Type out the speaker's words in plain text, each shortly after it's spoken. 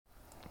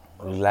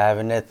We live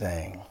in that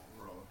thing.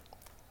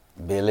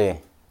 Billy.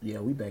 Yeah,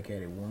 we back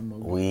at it one more.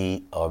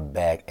 We are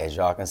back. As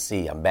y'all can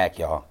see, I'm back,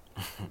 y'all.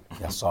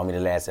 Y'all saw me the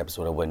last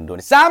episode. I wasn't doing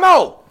it.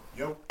 Samo!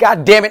 Yo.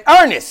 God damn it,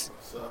 Ernest!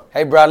 What's up?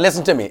 Hey, bro,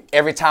 listen to me.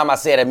 Every time I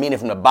say it, I mean it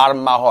from the bottom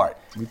of my heart.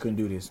 We couldn't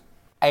do this.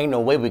 Ain't no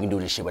way we can do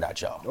this shit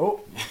without y'all. Oh.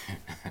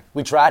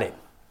 We tried it.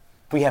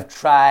 We have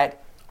tried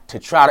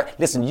to...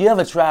 Listen, you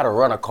ever try to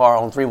run a car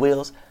on three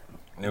wheels?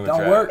 Never Don't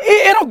tried. work.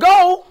 It'll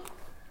go.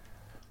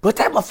 But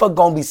that motherfucker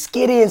gonna be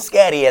skitty and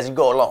scatty as you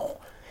go along.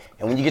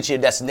 And when you get to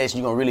your destination,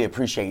 you're gonna really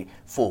appreciate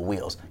four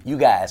wheels. You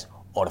guys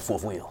are the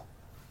fourth wheel.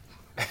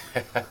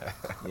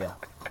 Yeah.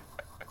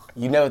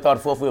 You never thought the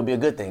fourth wheel would be a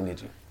good thing, did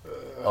you?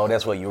 Oh,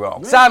 that's where you're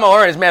wrong. Simon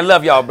Ernest, man,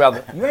 love y'all,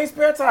 brother. You ain't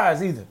spare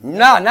tires either.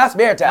 Nah, not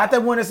spare tire. Not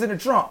that one that's in the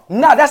trunk.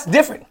 Nah, that's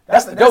different.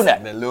 That's the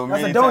donut. That little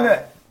That's a mini donut.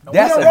 tire.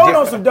 That's we a done rolled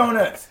on different- some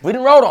donuts. We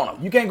done rode on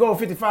them. You can't go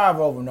 55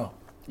 over them, no.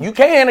 You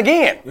can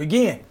again.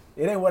 Again,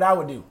 it ain't what I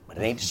would do. But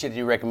it ain't the shit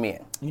you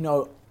recommend. You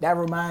know, that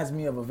reminds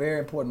me of a very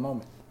important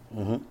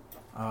moment.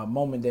 A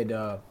moment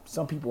that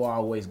some people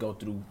always go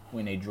through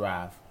when they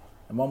drive.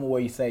 A moment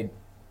where you say,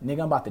 nigga,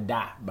 I'm about to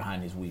die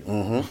behind this wheel.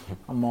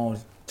 I'm on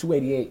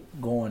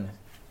 288 going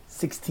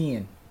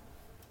 610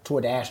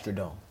 toward the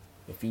Astrodome.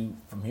 If you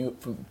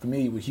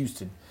familiar with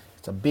Houston,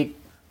 it's a big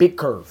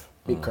curve,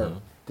 curve.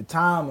 The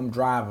time I'm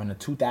driving a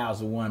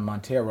 2001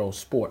 Montero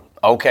Sport.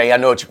 Okay, I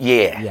know what you...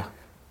 Yeah.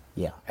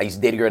 Yeah. I used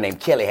to date a girl named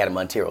Kelly, had a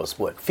Montero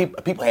Sport.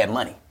 People had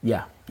money.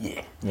 Yeah.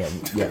 Yeah.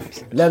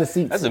 Leather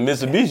seats. That's a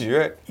Mitsubishi,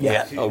 right?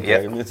 Yeah. Okay,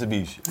 Yeah.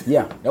 Mitsubishi.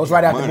 Yeah, that was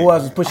right after Money.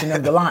 boys was pushing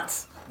them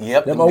Gallants.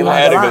 Yep. Them old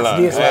had a Gallants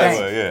Galant. did some Yeah,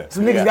 things. yeah.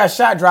 Some niggas got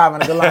shot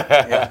driving a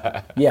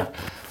Gallant.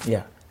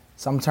 Yeah.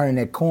 So I'm turning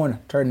that corner,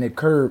 turning that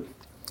curb.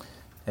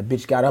 That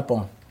bitch got up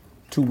on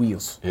two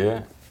wheels.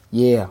 Yeah.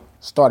 Yeah.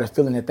 Started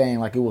feeling that thing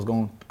like it was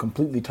going to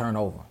completely turn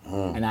over.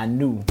 And I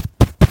knew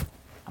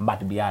I'm about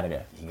to be out of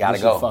there. You gotta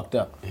This shit go. fucked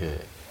up. Yeah.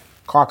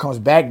 Car comes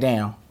back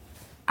down.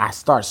 I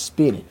start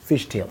spitting,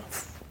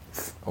 fishtailing.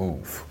 Oh.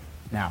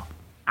 Now,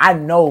 I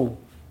know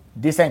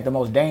this ain't the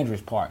most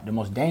dangerous part. The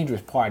most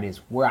dangerous part is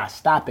where I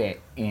stop at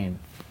and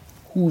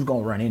who's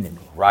gonna run into me.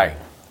 Right.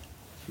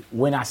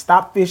 When I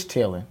stop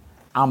fishtailing,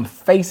 I'm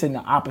facing the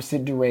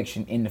opposite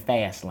direction in the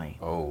fast lane.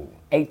 Oh.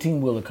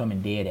 18-wheeler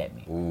coming dead at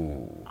me.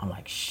 Ooh. I'm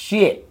like,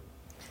 shit.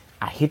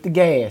 I hit the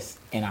gas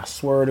and I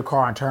swerved the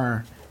car and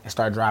turned and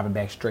started driving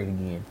back straight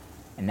again.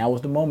 And that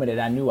was the moment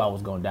that I knew I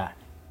was gonna die.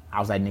 I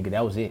was like, nigga,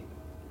 that was it.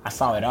 I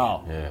saw it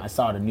all. Yeah. I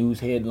saw the news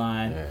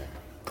headline, Yeah.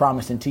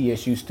 promising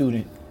TSU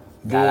student.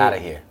 Got dead. out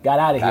of here. Got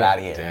out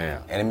of here.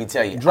 Damn. And let me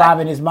tell you.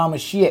 Driving his mama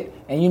shit.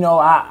 And you know,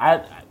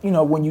 I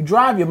when you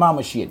drive your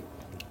mama shit,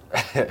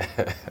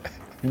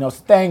 you know, it's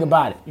the thing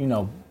about it. You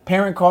know,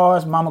 parent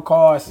cars, mama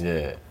cars.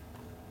 Yeah.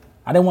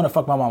 I didn't want to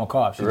fuck my mama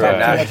car. She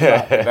Right.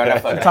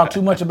 talked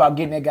too much about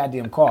getting that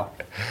goddamn car.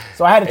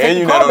 So I had to take And the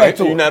you're car not, back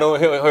to on, her. you're not on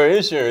her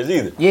insurance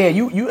either. Yeah,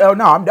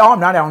 no, I'm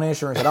not on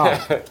insurance at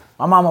all.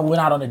 My mama went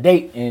out on a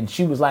date and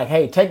she was like,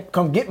 hey,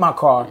 come get my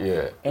car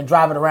Yeah. and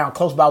drive it around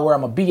close by where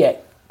I'm gonna be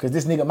at, because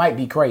this nigga might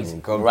be crazy.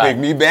 Come Right. pick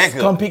me back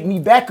up. Come pick me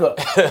back up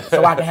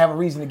so I can have a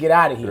reason to get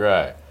out of here.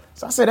 Right.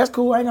 So I said, that's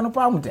cool, I ain't got no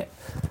problem with that.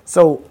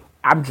 So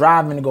I'm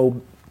driving to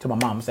go to my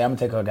mom and say, I'm gonna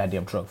take her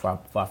goddamn truck before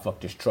I fuck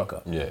this truck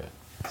up. Yeah.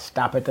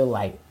 Stop at the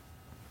light,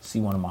 see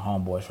one of my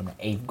homeboys from the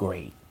 8th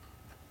grade.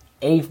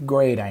 8th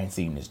grade, I ain't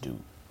seen this dude.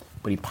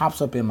 But he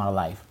pops up in my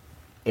life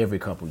every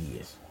couple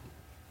years.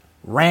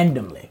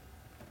 Randomly.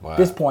 Wow. At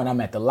this point,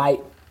 I'm at the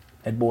light.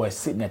 That boy is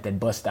sitting at that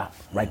bus stop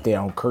right there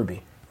on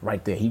Kirby.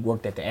 Right there. He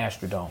worked at the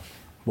Astrodome.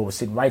 Boy was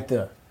sitting right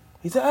there.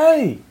 He said,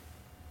 hey.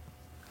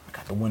 I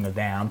got the window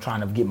down. I'm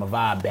trying to get my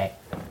vibe back.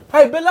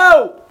 Hey,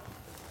 Billo.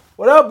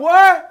 What up,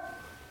 boy?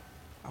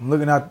 I'm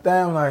looking out the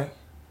thing. I'm like,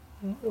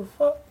 what the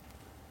fuck?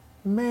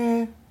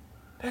 Man,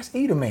 that's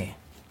Eater Man.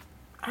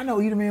 I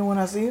know Eater Man when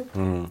I see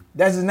him.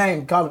 That's his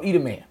name. Call him Eater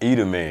Man.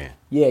 Eater Man.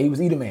 Yeah, he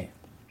was Eater Man.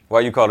 Why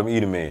you call him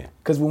Eater Man?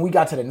 Because when we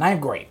got to the 9th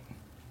grade,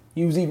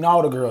 he was eating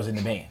all the girls in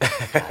the band.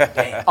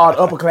 All the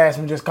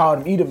upperclassmen just called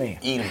him Eater Man.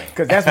 Eater Man.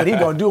 Because that's what he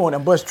gonna do on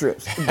them bus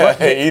trips.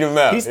 But Eat him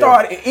out. he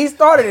started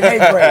in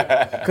 8th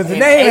grade. Because the In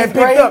name had 8th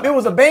picked grade? up. It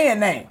was a band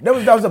name. That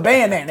was a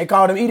band name. They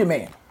called him Eater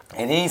Man.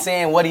 And he ain't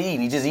saying what he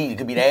eating. He just eating. It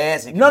could be the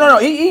ass. It could No,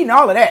 be he eating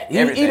all of that. He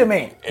Everything. Eater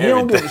Man. He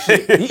don't give a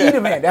shit. He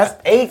Eater Man.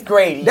 That's 8th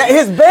grade.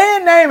 his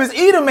band name is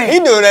Eater Man. He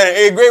doing that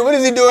in 8th grade. What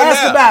is he doing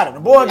Ask now? about him. The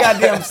boy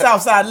goddamn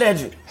Southside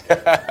legend.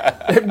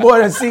 That boy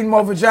done seen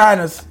more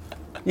vaginas.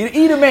 You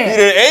Eater Man. He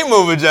done ate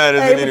more vaginas Hey,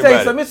 let than me anybody. tell you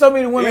something. There's so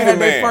many women Eater had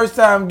their Man. first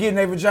time getting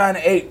their vagina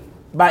ate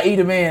by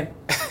Eater Man.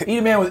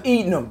 Eater Man was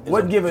eating them.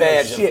 Wasn't giving a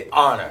badge of shit.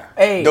 honor.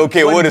 Hey, Don't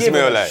care wasn't what it giving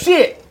smell a like.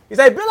 Shit. He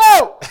say,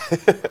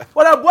 Billo,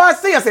 what up, boy? I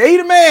see. I said,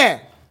 Eater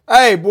Man.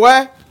 Hey,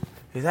 boy.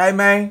 He said, hey,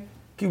 man,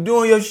 keep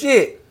doing your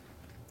shit.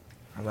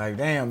 I was like,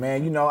 damn,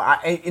 man. You know,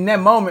 in that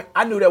moment,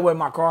 I knew that wasn't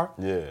my car.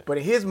 Yeah. But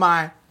in his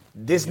mind,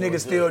 this nigga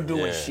still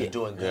doing Yeah. shit.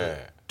 Doing good.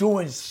 Yeah.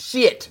 Doing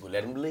shit. We'll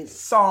let him live.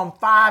 Saw him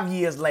 5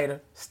 years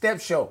later,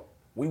 step show.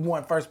 We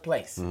won first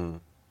place.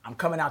 I'm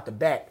coming out the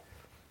back.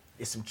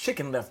 There's some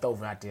chicken left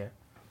over out there.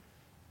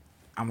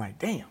 I'm like,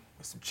 damn,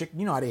 some chicken.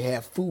 You know how they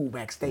have food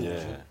backstage.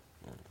 Yeah.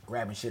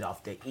 Grabbing shit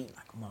off there, eating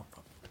like a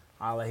motherfucker.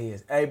 All I hear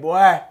is, hey,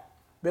 boy,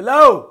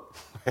 below.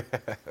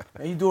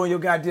 Man, you doing your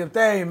goddamn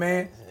thing,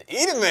 man.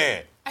 Eat it,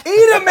 man.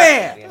 Eat a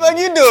man. What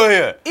you doing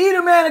here? Eat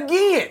a man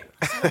again.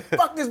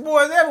 Fuck this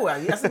boys everywhere.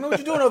 I said, man, what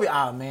you doing over here?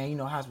 Ah, man, you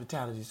know,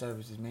 hospitality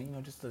services, man. You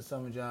know, just a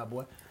summer job,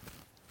 boy.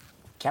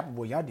 Capital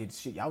boy, y'all did the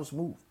shit. Y'all was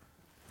smooth.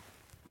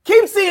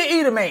 Keep seeing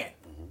Eat a Man.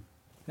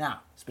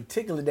 Now, this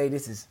particular day,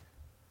 this is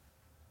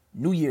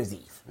New Year's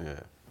Eve.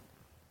 Yeah.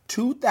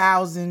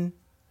 2010.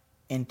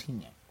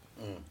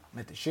 I'm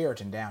at the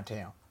Sheraton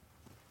downtown.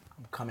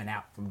 I'm coming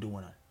out from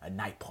doing a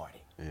night party.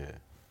 Yeah.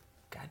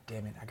 God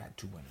damn it, I got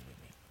 2 women with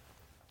me.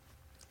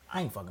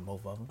 I ain't fucking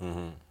both of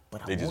them.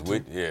 But They I just want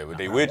with, to. yeah, but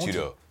they I with want you to.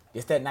 though.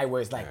 It's that night where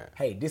it's like,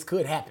 hey, this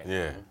could happen.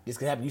 Yeah. This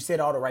could happen. You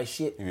said all the right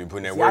shit. You been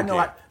putting that See, work I know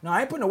in.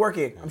 I ain't putting the work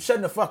in. I'm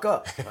shutting the fuck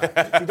up. See,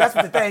 that's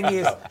what the thing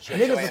is.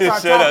 Niggas will start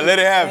Shut talking up, let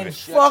it happen. and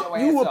Shut fuck, your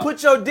you ass will up.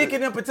 put your dick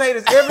in them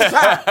potatoes every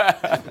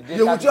time.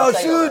 Then what y'all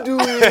should do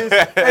is,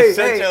 hey,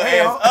 Shut your hey,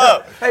 ass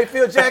up. Hey,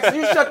 Phil Jackson,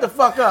 you shut the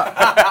fuck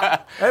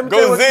up. Let me tell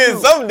you Go what you zen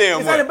do. some damn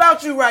This way. ain't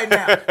about you right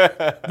now.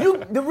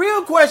 The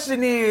real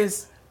question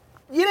is,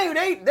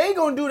 they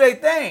gonna do their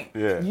thing.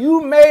 Yeah.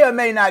 You may or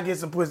may not get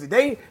some pussy.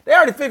 They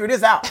already figured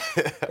this out.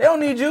 They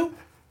don't need you.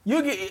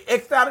 You get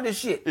X'd out of this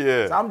shit.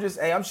 Yeah. So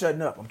I'm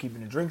shutting up. I'm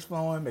keeping the drinks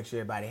flowing, make sure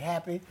everybody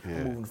happy. Yeah.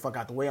 I'm moving the fuck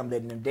out the way. I'm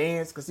letting them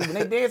dance. Cause see, when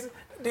they dance,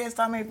 that dance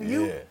time ain't for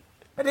you. Yeah.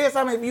 That dance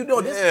time ain't for you. No,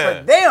 this Yeah. is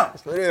for them.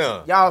 For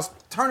them. Y'all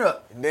turn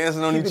up.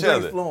 Dancing on Keep each the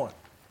drinks other. flowing.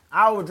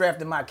 I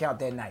overdrafted my account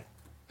that night.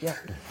 Yeah.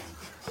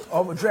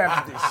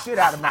 Overdrafted the shit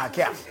out of my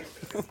account.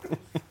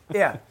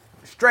 Yeah.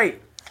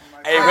 Straight.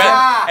 Hey,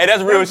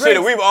 that's real Them shit.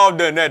 drinks- We've all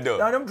done that though.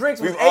 No, them drinks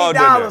was We've all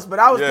done $8, that. but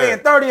I was Yeah. paying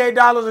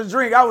 $38 a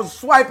drink. I was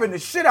swiping the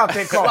shit out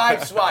that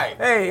car. Swipe.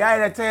 Hey, I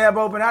had that tab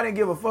open. I didn't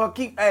give a fuck.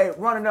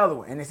 Run another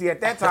one. And then see,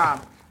 at that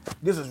time,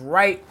 this was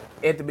right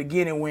at the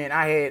beginning when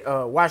I had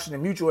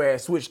Washington Mutual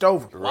had switched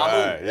over.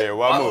 Right. Yeah,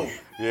 Wamu.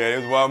 Yeah, it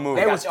was Wamu.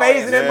 They was your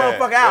phasing ass. that Yeah,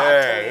 motherfucker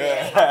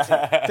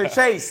out yeah. to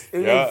Chase.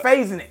 They Yeah.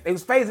 phasing it. They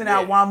was phasing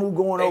out Wamu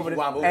going Thank over you,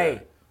 the. Wamu.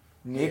 Hey,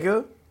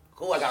 nigga.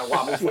 Cool, I got a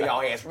Wamu for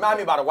y'all ass. Remind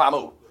me about a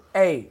Wamu.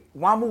 Hey,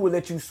 Wamu will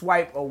let you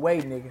swipe away,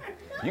 nigga.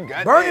 You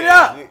got Burn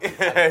that.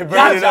 it up. Hey, burn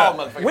Y'all it up.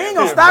 motherfuckers. We ain't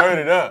gonna Yeah, stop burn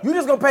you. it up. You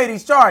just gonna pay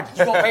these charges.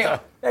 You gonna pay 'em.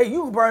 Hey,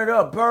 you can burn it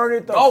up. Burn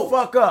it the Go.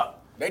 fuck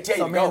up. They tell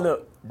So you man, go.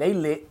 look, they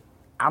lit.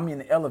 I'm in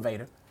the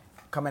elevator.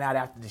 Coming out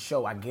after the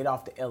show, I get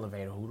off the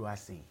elevator. Who do I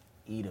see?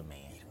 Eat a Man.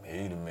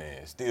 Eat it,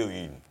 man. Still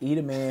eating. Eat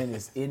a Man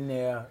is in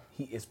there.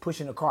 He is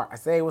pushing the cart. I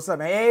say, hey, what's up,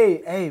 man?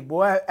 Hey,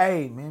 boy.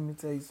 Hey, man, let me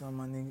tell you something,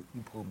 my nigga.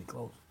 You pulled me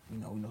close. You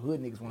know,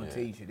 hood niggas want to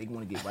tell you shit. They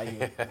want to get right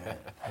here.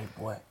 Hey,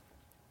 boy.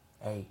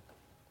 Hey,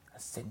 I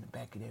sat in the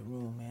back of that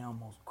room, man. I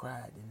almost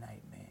cried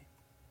tonight, man.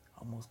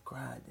 Almost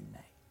cried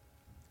tonight.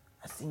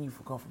 I seen you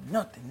go from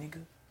nothing,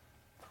 nigga.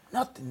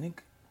 Nothing,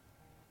 nigga.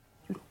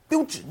 You the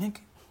future, nigga.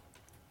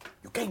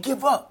 You can't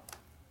give up.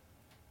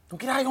 Don't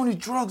get high on these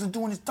drugs and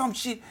doing this dumb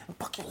shit and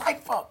fuck your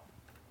life up.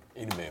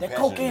 Eat it, man. That Passionate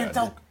cocaine about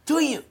talk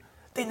to you.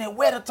 Then that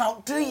wetter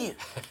talk to you.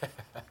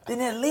 Then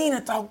that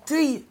leaner talk to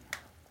you.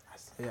 I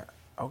said,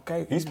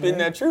 okay. He's spitting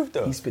that truth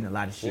though. He's spitting a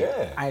lot of shit.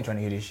 Yeah. I ain't trying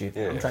to hear this shit.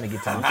 Yeah. I'm trying to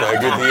get time. Trying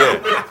to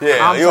get to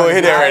yeah. I'm You don't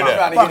hear trying that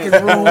to right get now. out of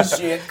fucking room.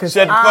 Shit.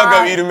 Shut the fuck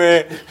up, eat it,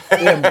 man.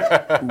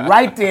 am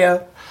right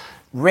there,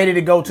 ready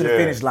to go to the Yeah.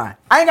 finish line.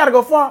 I ain't gotta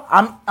go far.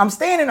 I'm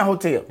staying in a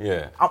hotel.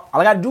 Yeah. All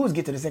I gotta do is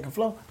get to the second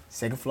floor.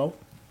 Second floor,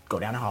 go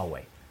down the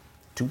hallway.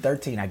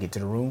 213, I get to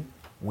the room.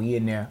 We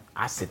in there.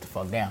 I sit the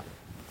fuck down.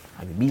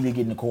 I immediately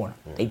get in the corner.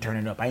 They turn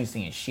it up. I ain't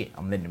seeing shit.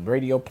 I'm letting the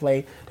radio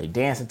play. They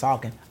dancing,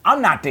 talking.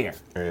 I'm not there.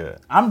 Yeah.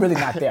 I'm really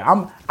not there.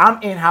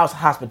 I'm in-house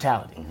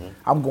hospitality.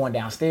 I'm going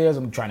downstairs.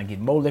 I'm trying to get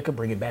more liquor,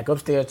 bring it back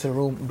upstairs to the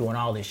room. I'm doing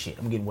all this shit.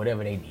 I'm getting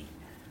whatever they need.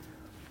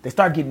 They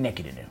start getting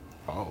naked in there.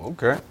 Oh,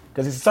 okay.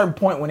 Because it's a certain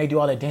point when they do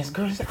all that dancing.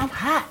 Girl, I'm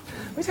hot.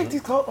 Let me take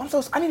these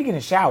clothes. I need to get in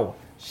the shower.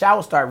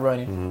 Shower start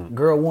running.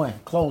 Girl one,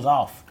 clothes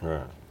off.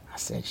 Right. I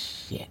said,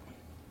 shit.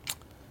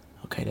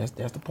 Okay, that's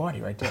the party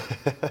right there.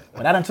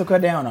 But I done took her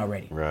down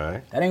already.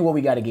 Right. That ain't what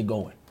we got to get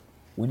going.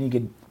 We need to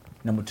get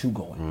number 2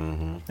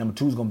 going. Number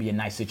 2 is going to be a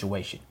nice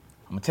situation.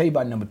 I'm going to tell you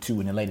about number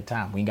 2 in a later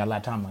time. We ain't got a lot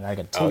of time. I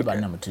got to tell you about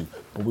number 2.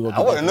 But we will I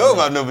want to know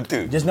about number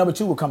 2. just number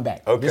 2 will come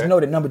back. Okay. Just know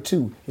that number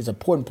 2 is an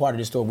important part of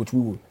this story, which we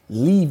will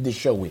leave the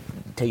show with.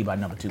 Tell you about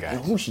number 2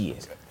 and who she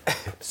is.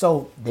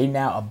 So they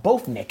now are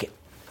both naked,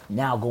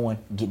 now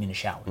getting in the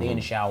shower. They're in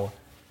the shower.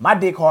 My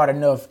dick hard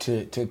enough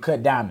to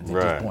cut diamonds at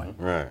this point.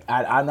 Right.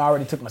 I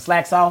already took my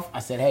slacks off. I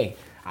said, hey,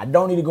 I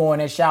don't need to go in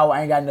that shower. I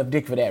ain't got enough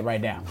dick for that right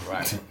now.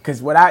 Right.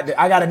 Because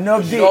I got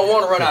enough dick. You don't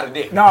want to run out of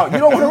dick. No, you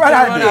don't want to run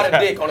out of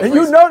dick. on the And you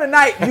first- know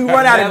tonight you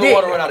run out of Never dick.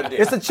 wanna run out of dick.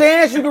 It's a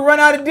chance you can run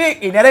out of dick.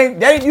 And that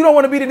ain't you don't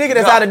want to be the nigga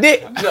that's No. out of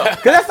dick. No.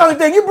 Because that's the only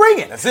thing you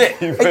bringing. That's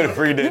it. You better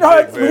free that You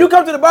know, dick, when man. you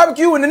come to the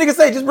barbecue and the nigga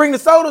say just bring the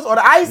sodas or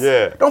the ice,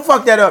 Yeah. don't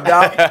fuck that up,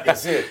 dog.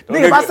 That's it.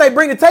 Nigga, if I say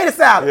bring the tater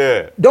salad,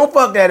 Yeah. don't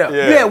fuck that up.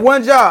 Yeah. You had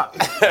one job.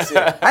 That's it.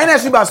 I ain't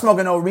ask you about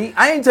smoking no meat.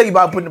 I ain't tell you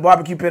about putting the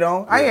barbecue pit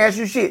on. I ain't ask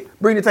you shit.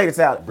 Bring the tater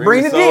salad.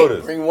 Bring the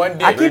dick. Bring one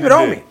dick. I keep it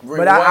on me.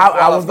 But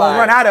I was going to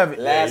run out of it.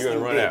 Yeah, you're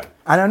gonna run out.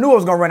 And I knew I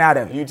was going to run out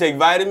of it. You take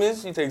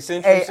vitamins? You take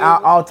Central? Hey,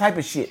 all type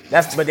of shit.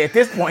 But at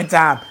this point in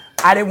time,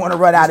 I didn't want to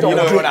run out of You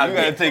dick.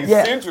 gotta take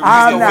Central.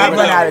 I'm not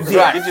running out of dick.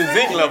 Get your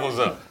zinc levels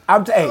up. I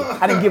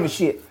didn't give a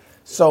shit.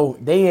 So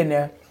they in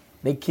there,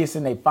 they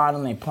kissing, they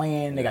fondling, they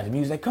playing, they got the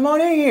music. Come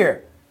on in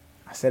here.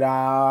 I said,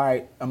 all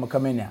right, I'm gonna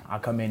come in there. I'll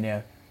come in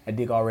there. That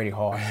dick already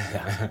hard.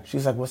 She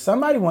was like, well,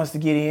 somebody wants to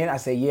get in. I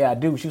said, yeah, I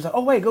do. She was like,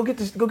 oh wait, go get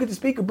the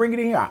speaker, bring it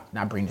in here.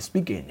 I bring the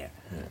speaker in there.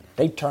 Yeah.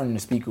 They turn the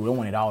speaker, they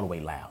want it all the way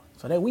loud.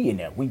 So that we in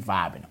there, we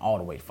vibing all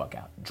the way the fuck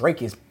out.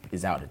 Drake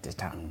is out at this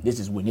time. This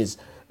is when his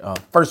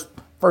first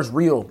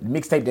real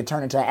mixtape that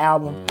turned into an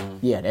album.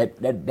 Yeah,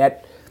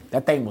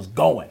 that thing was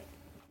going.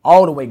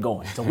 All the way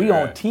going. So we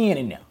on 10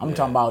 in there. I'm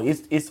talking about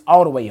it's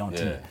all the way on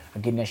 10. I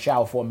get in that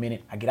shower for a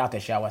minute. I get out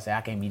that shower. I say,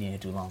 I can't be in here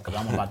too long because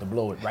I'm about to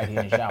blow it right here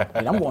in the shower.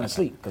 And I'm going to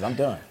sleep because I'm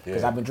done.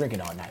 Because I've been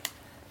drinking all night.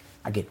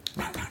 I get,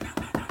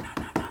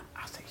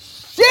 I say,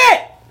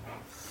 shit!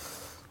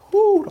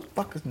 Who the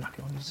fuck is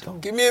knocking on this door?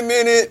 Give me a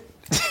minute.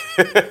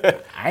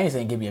 I ain't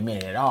saying give me a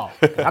minute at all.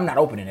 I'm not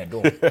opening that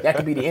door. That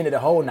could be the end of the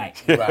whole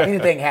night. Right.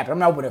 Anything happen, I'm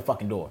not opening that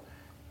fucking door.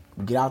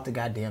 We get out the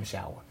goddamn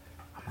shower.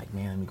 I'm like,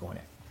 man, let me go in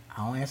there.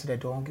 I don't answer that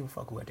door. I don't give a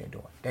fuck who at that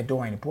door. That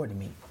door ain't important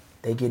to me.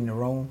 They get in the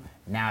room.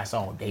 Now it's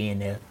all day in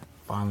there,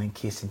 fondling,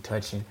 kissing,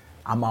 touching.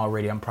 I'm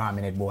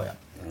priming that boy up.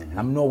 Mm-hmm.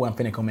 I know I'm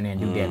finna come in there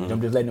and do damage. I'm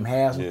just letting them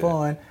have some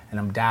fun, and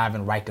I'm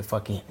diving right the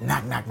fuck in.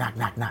 Knock, knock, knock,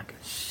 knock, knock.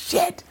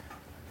 Shit.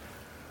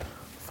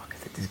 Fuck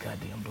is at this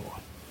goddamn door.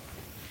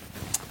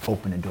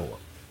 Open the door.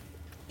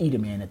 Eat a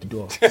man at the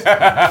door. Eat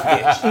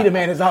a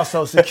man is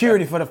also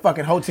security for the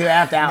fucking hotel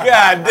after hours.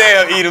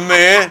 Goddamn, Eat a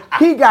Man.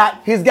 He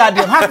got his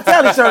goddamn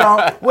hospitality shirt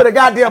on with a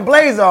goddamn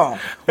blazer on,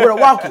 with a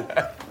walkie.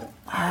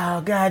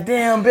 Oh,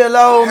 goddamn,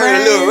 Bill-O,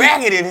 man. A little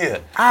ragged in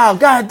here. Oh,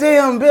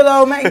 goddamn,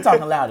 Bill-O, man. He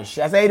talking loud as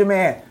shit. I say, Eat a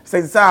man.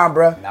 Say the time,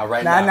 bro. Not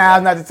right now. now.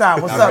 It's not the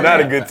time. What's up, Not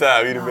man? a good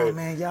time, Eat a Man. Oh,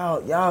 man,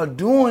 y'all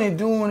doing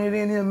it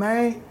in here,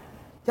 man.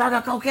 Y'all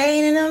got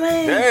cocaine in there,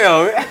 man.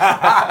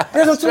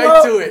 Damn.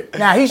 Straight to it.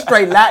 Now he's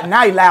straight loud.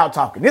 Now he loud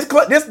talking. This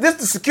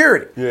the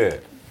security. Yeah.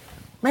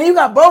 Man, you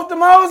got both them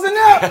hoes in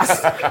there.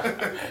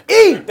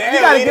 You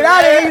gotta get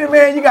out of here, Eat a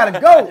Man. You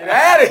gotta go. Get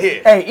out of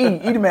here. Hey,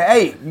 Eat a Man.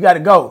 Hey, you gotta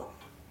go.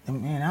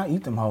 Man, I'll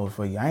eat them hoes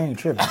for you. I ain't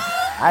tripping.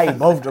 I ate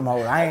both them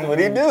hoes. What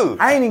he do?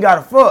 I ain't even got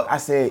to fuck. I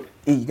said,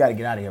 E, you gotta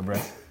get out of here, bro.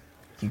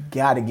 You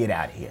gotta get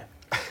out of here.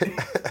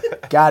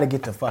 Gotta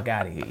get the fuck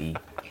out of here, E.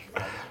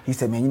 He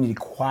said, man, you need to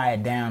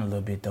quiet down a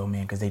little bit though,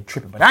 man, because they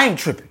tripping. But I ain't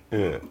tripping. Yeah.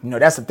 You know,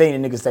 that's the thing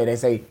that niggas say. They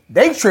say,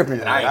 they tripping.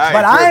 But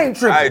I ain't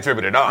tripping. I ain't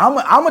tripping at all.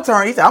 I'm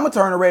gonna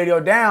turn the radio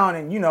down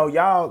and,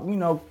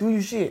 y'all, do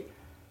your shit.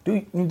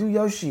 Do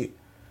your shit.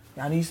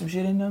 Y'all need some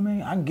shit in there,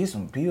 man? I can get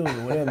some pills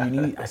or whatever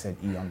you need. I said,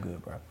 E, I'm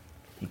good, bro.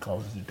 He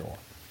closes the door.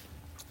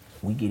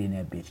 We get in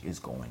that bitch, it's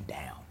going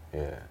down.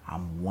 Yeah.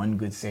 I'm one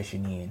good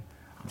session in.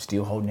 I'm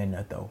still holding that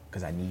nut though,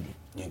 because I need it.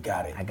 You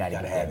got it. I got to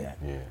have it.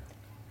 Yeah.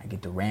 I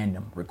get the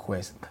random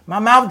request. My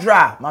mouth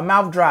dry.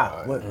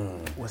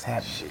 What's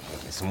happening? Shit,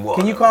 get some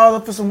water. Can you call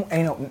up for some?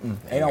 Ain't no want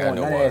none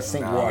of that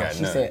sink Nah, water.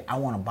 She said, I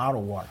want a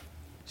bottle of water.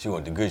 She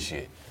want the good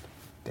shit.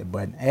 That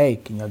button. Hey,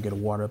 can y'all get a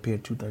water up here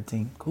at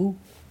 213? Cool.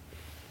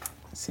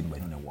 I'm sitting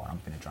waiting on that water. I'm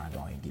finna try and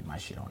go ahead and get my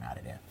shit on out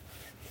of there.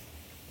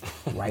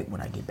 Right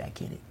when I get back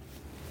in it.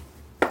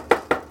 God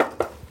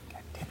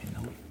damn it,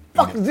 no.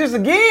 Fuck is this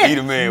again? Eat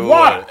a Man with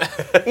water.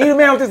 Eat a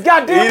Man with this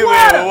goddamn Eat a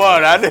water. Man with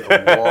water.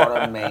 I know.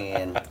 Water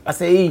man. I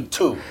said, E,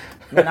 2.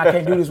 Man, I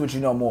can't do this with you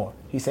no more.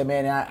 He said,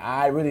 man,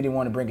 I really didn't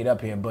want to bring it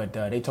up here, but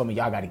they told me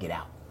y'all got to get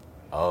out.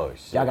 Oh,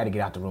 shit. Y'all got to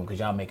get out the room because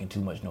y'all making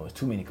too much noise.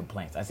 Too many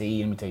complaints. I said,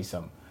 E, let me tell you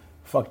something.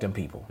 Fuck them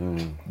people.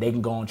 They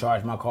can go and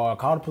charge my car.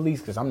 Call the police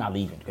because I'm not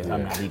leaving. Because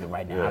I'm not leaving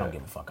right now. Yeah. I don't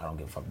give a fuck. I don't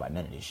give a fuck about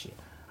none of this shit.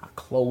 I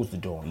closed the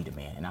door on Eat a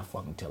Man and I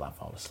fuck him till I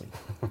fall asleep.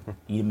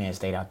 Eat a Man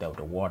stayed out there with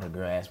the water.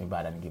 Girl asked me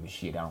about it. I didn't give a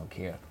shit. I don't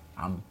care.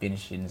 I'm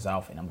finishing this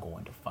off and I'm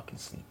going to fucking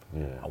sleep.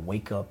 Yeah. I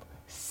wake up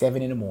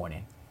 7 in the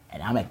morning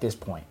and I'm at this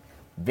point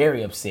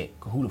very upset.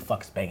 Who the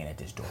fuck's banging at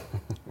this door?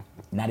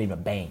 Not even a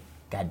bang.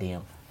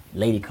 Goddamn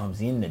lady comes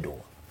in the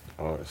door.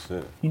 Oh,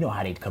 shit. You know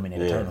how they come in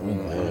there and turn the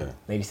room around.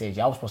 Lady says,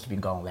 y'all was supposed to be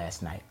gone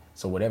last night.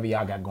 So whatever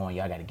y'all got going,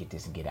 y'all got to get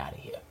this and get out of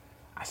here.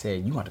 I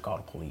said, you want to call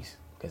the police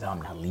because I'm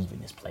not leaving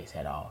this place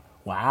at all.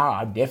 Well,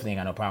 I definitely ain't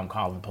got no problem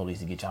calling the police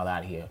to get y'all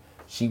out of here.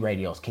 She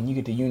radios, can you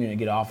get the unit and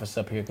get an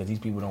officer up here because these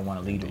people don't want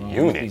to leave the room.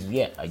 Unit?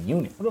 Yeah, a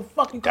unit. What the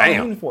fuck you calling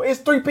a unit for?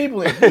 It's 3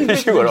 people in here.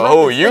 She want a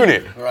whole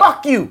unit.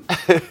 Fuck you.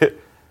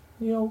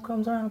 You know who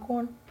comes around the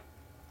corner?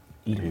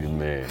 Eat a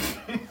Man.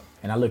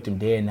 And I looked him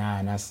dead in the eye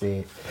and I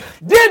said,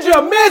 did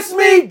you miss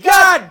me?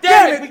 God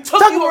damn it. We took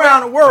you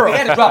around the world. We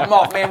had to drop him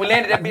off, man. We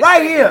landed that bitch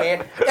right here.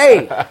 Man.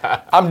 Hey.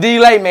 I'm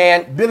D-Lay,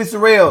 man. Billy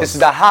Sorrell. This is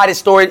the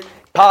hottest story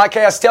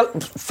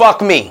podcast.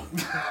 Fuck me.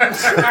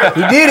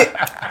 He did it.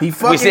 He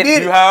fucking did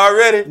it. You high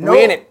already? No.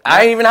 We in it.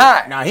 I ain't even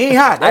high. Nah, he ain't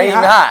high. I ain't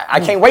even high.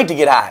 I can't wait to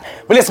get high.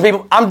 But listen,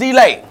 people, I'm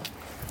D-Lay.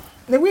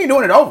 Nigga, we ain't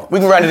doing it over. We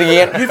can run it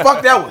again. You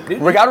fucked that one.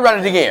 We gotta run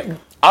it again.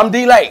 I'm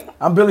D-Lay.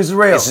 I'm Billy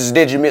Zarrell. This is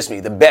Did You Miss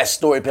Me, the best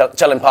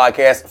storytelling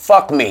podcast.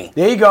 Fuck me.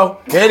 There you go.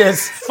 There it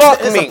is.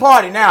 Fuck it's me. It's a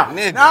party now.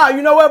 Nah,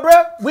 you know what, bro?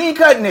 We ain't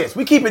cutting this.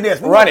 We keeping this.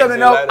 We Run want them it. to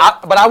know.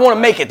 But I want to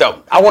make it,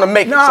 though. I want to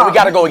make it, so we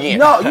got to go again.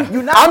 No,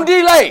 you not. I'm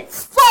D-Lay.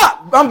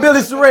 Fuck. I'm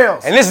Billy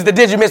Zarrell. And this is the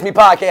Did You Miss Me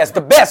podcast,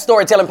 the best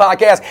storytelling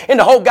podcast in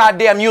the whole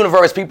goddamn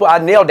universe, people. I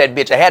nailed that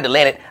bitch. I had to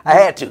land it. I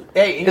had to.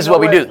 Hey, this is what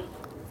we do.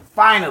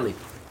 Finally,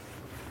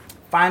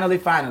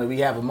 we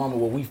have a moment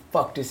where we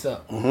fucked this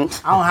up.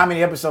 Mm-hmm. I don't know how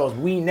many episodes,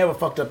 we never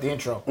fucked up the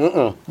intro.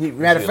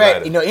 Matter of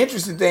fact,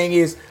 interesting thing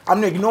is,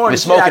 I'm ignoring the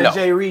shit out of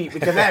Jay Reid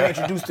because I haven't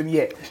introduced him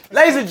yet.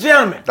 Ladies and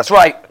gentlemen. That's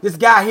right. This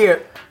guy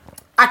here,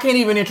 I can't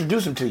even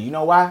introduce him to you. You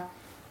know why?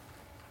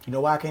 You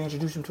know why I can't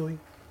introduce him to you?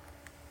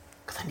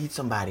 Because I need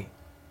somebody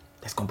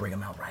that's going to bring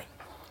him out right.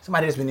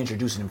 Somebody that's been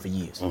introducing him for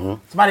years.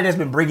 Somebody that's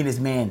been bringing this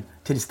man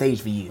to the stage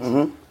for years. So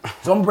I'm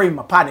going to bring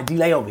my partner,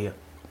 D-Lay, over here.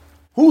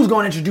 Who's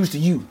going to introduce to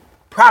you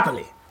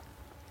properly?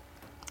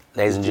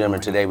 Ladies and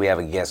gentlemen, today we have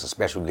a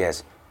special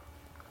guest,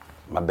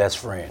 my best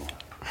friend.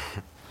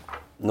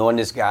 Knowing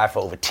this guy for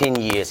over 10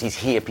 years, he's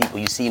here, people.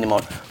 You've seen him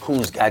on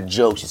Who's Got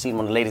Jokes. You've seen him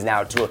on the Ladies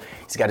Now Tour.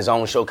 He's got his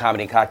own show,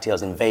 Comedy and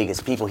Cocktails, in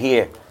Vegas. People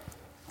here,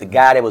 the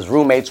guy that was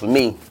roommates with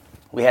me,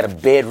 we had a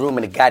bedroom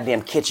in the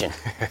goddamn kitchen.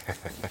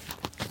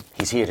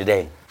 He's here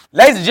today.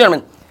 Ladies and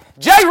gentlemen,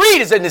 Jay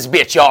Reid is in this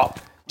bitch, y'all.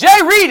 Jay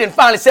Reid and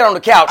finally sat on the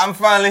couch. I'm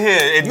finally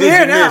here. You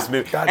here now? Miss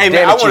me? God Hey, damn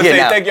man, it, I want you to here say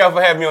now. thank y'all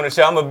for having me on the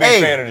show. I'm a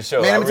big fan of the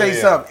show. Man, let me tell you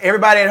something.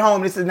 Everybody at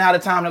home, this is now the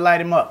time to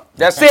light him up.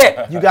 That's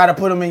it. You got to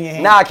put him in your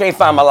hand. Now I can't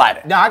find my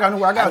lighter. Nah, I got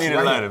I need you a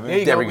right lighter, here.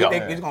 man. There we go.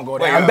 It's going to go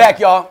Wait, down. I'm back,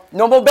 y'all.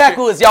 No more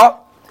backwoods,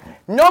 y'all.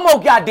 No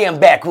more goddamn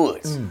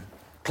backwoods.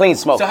 Clean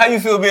smoke. So how you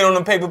feel being on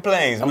them paper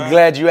planes, man? I'm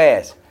glad you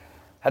asked.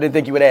 I didn't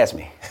think you would ask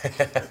me.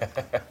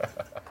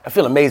 I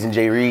feel amazing,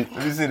 Jay Reid.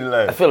 Let me see the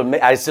lighter.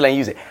 I still ain't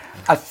use it.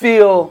 I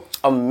feel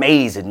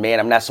amazing, man.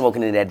 I'm not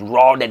smoking in that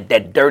raw,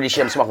 that dirty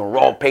shit. I'm smoking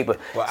raw paper.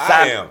 Well,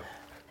 I am.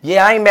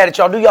 Yeah, I ain't mad at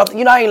y'all. Do y'all?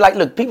 You know, I ain't like,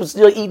 look, people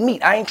still eat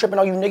meat. I ain't tripping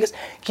on you niggas.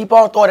 Keep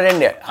on throwing it in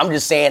there. I'm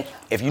just saying,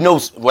 if you know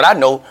what I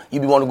know, you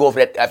be wanting to go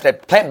for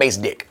that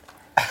plant-based dick.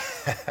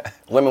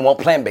 Women want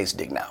plant-based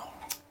dick now.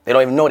 They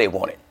don't even know they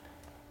want it.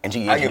 And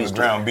I give a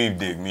ground beef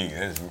dick, me.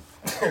 That's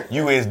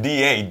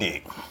USDA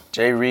dick.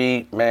 Jay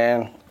Reid,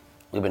 man,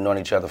 we've been knowing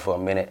each other for a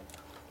minute.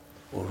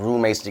 We're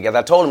roommates together.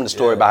 I told him the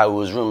story about how we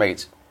was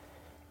roommates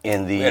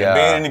in the... We had a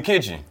bed in the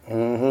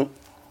kitchen.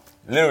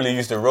 Literally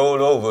used to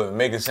roll over and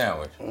make a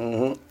sandwich.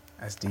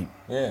 That's deep.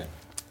 Yeah.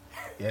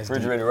 That's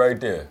Refrigerator right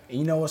there. And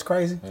you know what's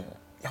crazy?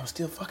 Y'all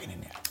still fucking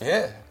in there.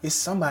 Yeah. It's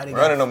somebody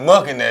Running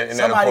amok in that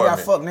somebody apartment.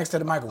 got fucked next to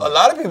the microwave. A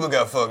lot of people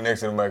got fucked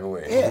next to the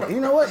microwave. Yeah,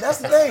 you know what? That's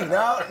the thing,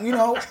 dog. You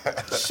know,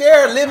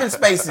 shared living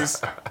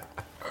spaces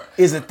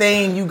is a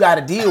thing you got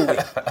to deal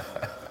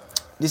with.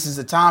 This is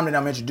the time that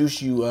I'm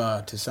introduce you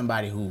to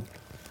somebody who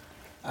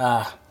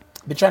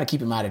been trying to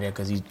keep him out of there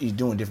because he's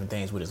doing different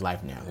things with his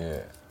life now. Yeah.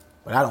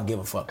 But I don't give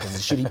a fuck because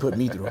the shit he put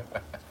me through.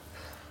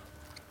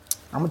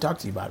 I'm gonna talk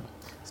to you about him.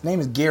 His name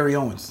is Gary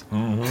Owens.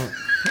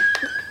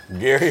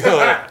 Gary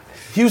Owens.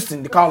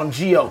 Houston, they call him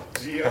Gio.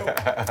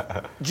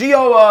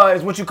 Gio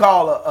is what you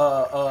call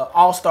a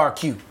all-star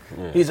Q.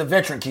 Yeah. He's a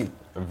veteran Q.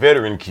 A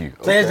veteran Q.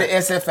 Plays the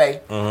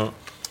SFA.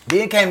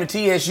 Then came to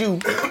TSU.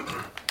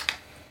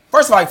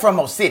 First of all, he's from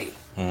Mo City.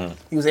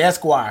 He was an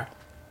Esquire.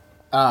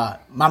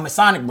 My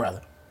Masonic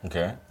brother.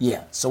 Okay.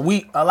 Yeah. So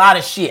a lot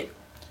of shit.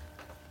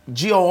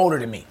 Gio older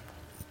than me.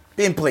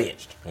 Been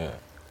pledged. Yeah.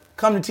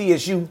 Come to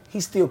TSU,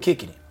 he's still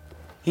kicking it.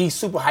 He's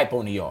super hype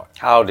on the yard.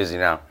 How old is he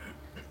now?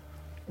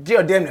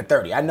 Gio damn near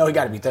 30. I know he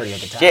got to be 30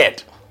 at the time.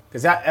 Shit.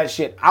 Because that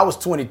shit, I was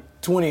 20,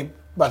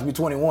 about to be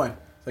 21.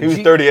 So He was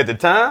 30 at the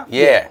time?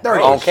 Yeah.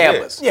 30. On Shit.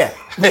 campus. Yeah.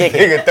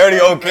 Nigga 30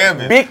 on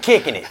campus. Big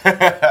kicking it.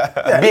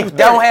 Big,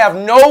 don't have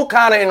no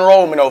kind of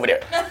enrollment over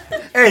there.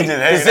 Hey,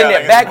 It's in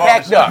there,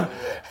 backpacked up.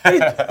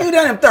 he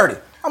done him 30.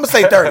 I'm going to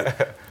say 30.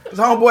 His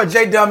homeboy,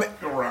 Jay Dummett.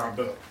 Round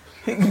up.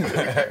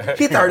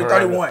 He 30,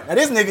 31. Now,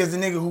 this nigga is the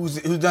nigga who's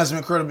done some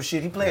incredible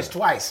shit. He pledged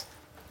twice.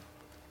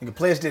 Nigga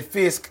pledged at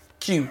Fisk,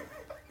 Q.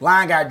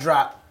 Line got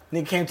dropped.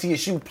 Nigga came to your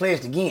shoe,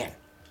 pledged again.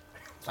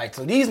 Like,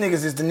 so these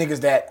niggas is the niggas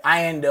that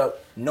I end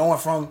up knowing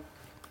from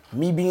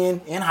me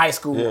being in high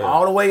school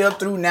all the way up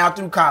through now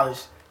through college.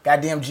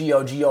 Goddamn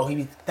Gio, he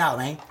be, dog,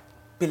 man.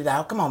 Bit it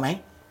out. Come on,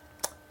 man.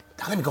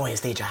 Dog, let me go ahead and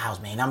stay at your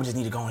house, man. I'm just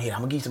need to go ahead. I'm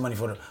gonna give you some money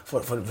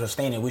for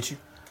staying there with you.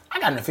 I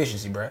got an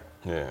efficiency, bro.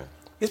 Yeah.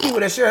 It's people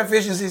that share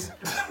efficiencies.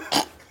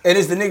 And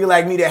it's the nigga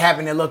like me that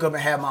happen to look up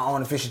and have my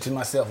own efficiency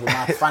myself with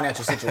my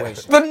financial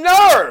situation. The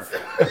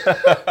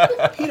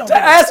nerve He don't to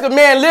ask a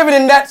man living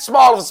in that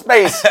small of a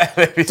space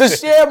to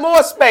share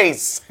more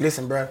space.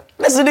 Listen, bro.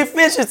 That's an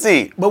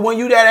efficiency. But when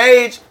you that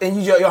age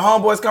and your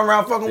homeboys come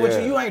around fucking with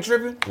Yeah. you ain't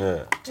tripping.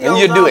 Yeah. And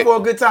you do it. For a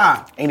good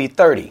time. Ain't he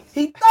 30?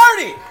 He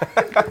 30.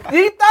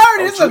 He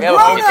 30. This is a you ever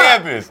grown On up.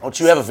 campus. Don't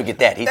you ever forget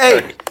that. He's Hey,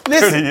 30. 30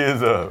 listen.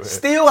 years old. Man.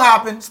 Still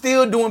hopping,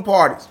 still doing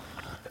parties.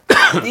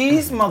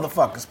 These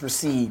motherfuckers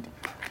proceed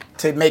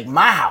to make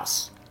my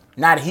house,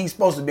 now that he's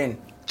supposed to have been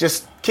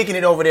just kicking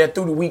it over there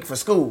through the week for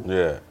school,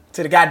 Yeah.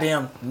 to the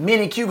goddamn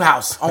mini cube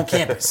house on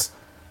campus.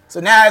 So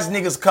now as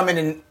niggas coming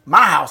in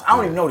my house, I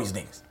don't even know these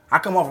niggas. I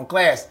come home from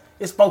class,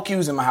 it's 4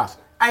 Qs in my house.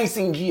 I ain't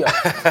seen Gio.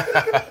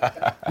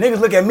 Niggas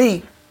look at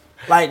me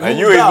like, And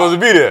you ain't supposed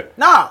to be there.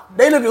 Nah,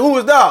 they look at who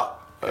was dog.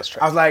 That's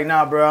true. I was like,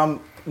 nah, bro,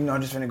 I'm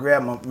just finna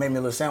grab made me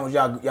a little sandwich.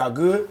 Y'all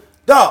good?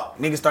 Dog.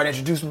 Niggas start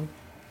introducing me.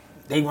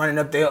 They running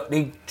up there,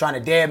 they trying to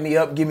dab me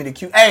up, give me the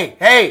Q.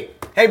 Hey,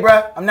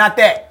 bro, I'm not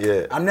that.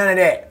 Yeah. I'm none of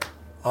that.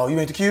 Oh, you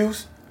ain't the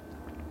Qs?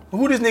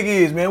 Who this nigga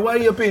is, man? Why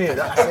you up in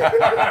here?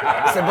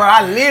 I said, bro,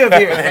 I live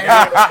here,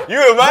 man.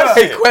 You in my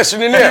shit.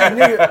 Questioning that.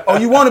 Nigga, oh,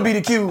 you want to be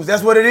the Qs?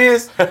 That's what it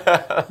is? No,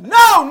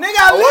 nigga,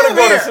 I want live to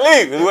go here. to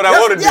sleep is what I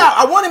want to do. Yeah,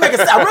 I want to make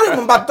a I really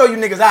am about to throw you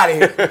niggas out of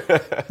here.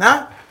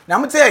 Huh? Now,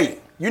 I'm going to tell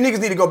you. You niggas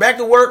need to go back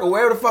to work or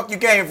wherever the fuck you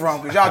came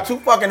from because y'all too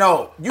fucking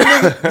old. You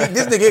niggas,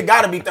 this nigga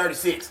got to be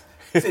 36.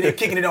 Sitting there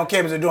kicking it on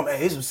campus and doing, hey,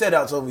 here's some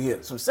set-outs over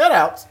here. Some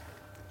set-outs?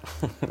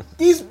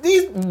 These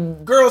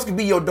girls can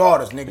be your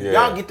daughters, nigga.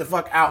 Yeah. Y'all get the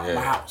fuck out of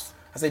my house.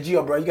 I said,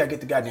 Gio, bro, you got to get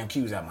the goddamn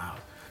Qs out of my house.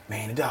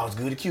 Man, the dog's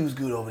good. The Q's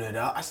good over there,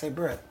 dog. I said,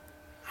 bro,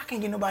 I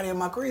can't get nobody in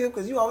my crib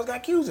because you always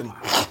got Q's in my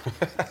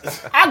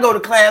house. I go to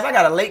class. I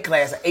got a late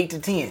class at 8 to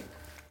 10.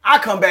 I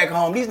come back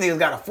home, these niggas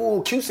got a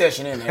full Q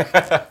session in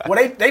there.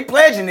 Well, they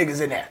pledging niggas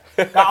in there.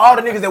 Got all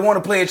the niggas that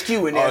want to pledge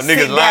Q in there. Oh,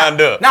 niggas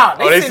lined up. Nah,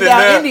 they sit down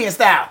there? Indian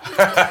style.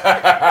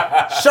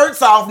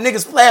 Shirts off, niggas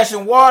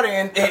splashing water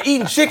and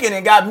eating chicken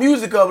and got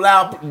music up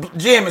loud,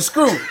 jam and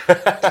screw.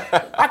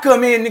 I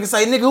come in, niggas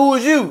say, nigga, who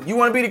is you? You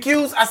want to be the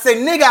Qs? I say,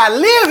 nigga, I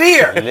live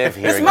here. You live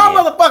here It's my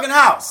again. motherfucking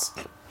house.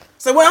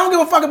 Say, well, I don't give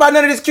a fuck about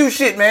none of this Q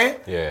shit, man.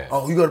 Yeah.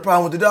 Oh, you got a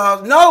problem with the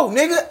dogs? No,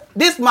 nigga,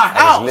 this my I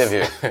house. just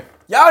live here.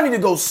 Y'all need to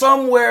go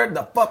somewhere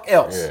the fuck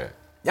else. Yeah.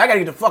 Y'all gotta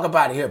get the fuck up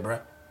out of here, bro.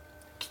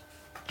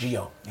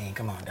 Gio, man,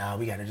 come on, dog.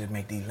 We gotta just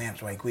make these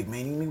lamps right quick,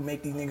 man. You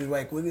make these niggas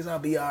right quick, I'll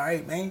be all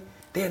right, man.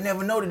 They'll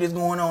never know that this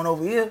going on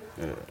over here.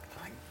 Yeah.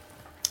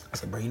 I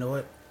said, bro, you know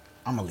what?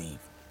 I'm gonna leave.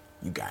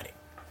 You got it.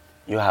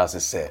 Your house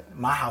is set.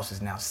 My house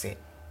is now set.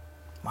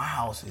 My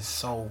house is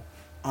so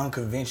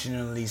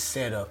unconventionally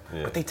set up,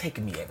 but they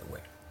taking me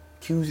everywhere.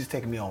 Q's is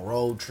taking me on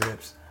road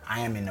trips. I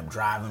am end up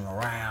driving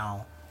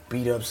around.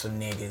 Beat up some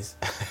niggas.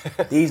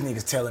 These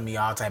niggas telling me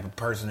all type of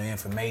personal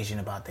information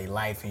about their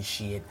life and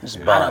shit.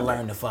 I done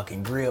learned to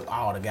fucking grip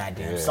all the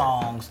goddamn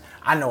songs.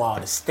 I know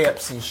all the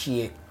steps and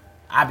shit.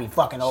 I be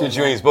fucking over. Shit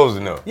you ain't supposed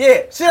to know.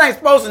 Yeah, shit I ain't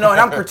supposed to know.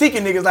 And I'm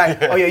critiquing niggas like,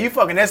 oh yeah, you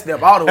fucking that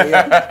step all the way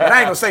up. But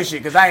I ain't gonna say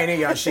shit because I ain't in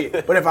y'all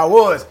shit. But if I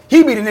was,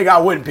 he be the nigga I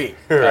wouldn't pick.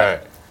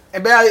 Right.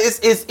 And man,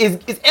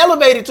 it's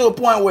elevated to a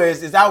point where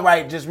it's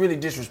outright just really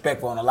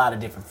disrespectful on a lot of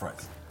different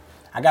fronts.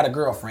 I got a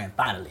girlfriend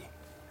finally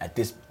at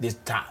this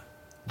time.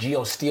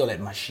 Gio's still at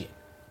my shit.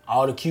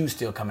 All the Q's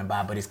still coming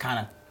by, but it's kind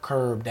of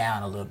curved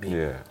down a little bit.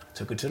 Yeah.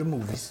 Took her to the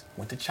movies,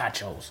 went to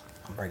Chacho's.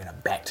 I'm bringing her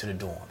back to the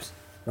dorms.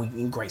 We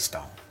in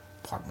Greystone.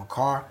 Parked my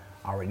car.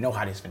 I already know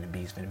how this finna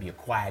be. It's finna be a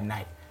quiet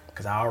night.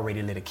 Because I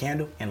already lit a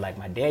candle, and like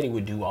my daddy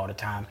would do all the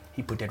time,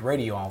 he put that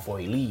radio on before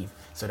he leave,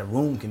 so the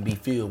room can be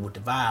filled with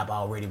the vibe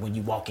already when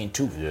you walk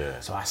into it. Yeah.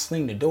 So I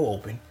sling the door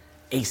open,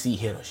 AC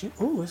hit her.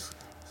 It's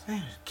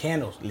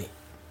candles lit.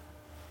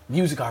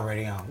 Music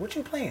already on. What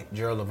you playing?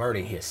 Gerald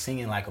Leverde here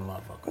singing like a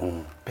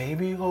motherfucker.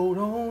 Baby, hold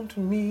on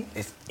to me.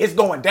 It's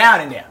going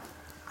down in there.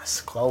 I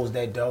close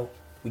that door.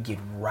 We get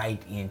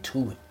right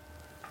into it.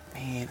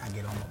 Man, I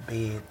get on my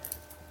bed,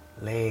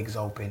 legs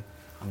open.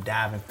 I'm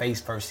diving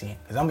face first in.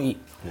 Because I'm going to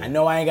eat. I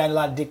know I ain't got a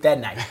lot of dick that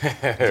night.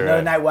 There's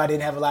another night where I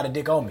didn't have a lot of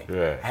dick on me.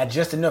 Right. I had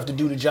just enough to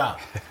do the job.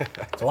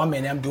 So I'm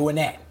in there, I'm doing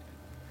that.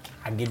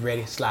 I get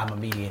ready, slide my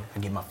meat in. I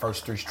get my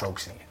first 3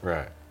 strokes in.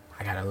 Right.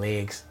 I got her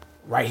legs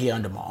right here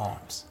under my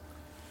arms.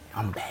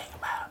 I'm bang,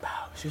 bow,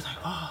 bow. She was like,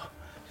 oh,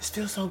 this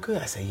feels so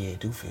good. I said, yeah, it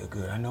do feel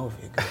good. I know it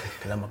feel good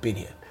because I'm up in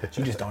here.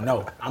 You just don't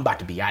know. I'm about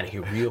to be out of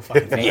here real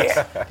fucking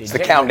fast. Yeah. The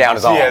countdown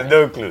is She on. has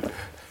no clue.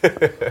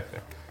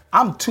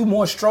 I'm 2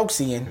 more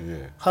strokes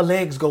in. Her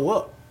legs go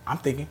up. I'm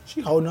thinking,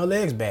 she holding her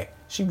legs back.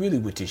 She really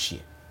with this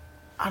shit.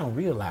 I don't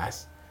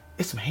realize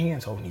it's some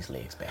hands holding these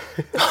legs back.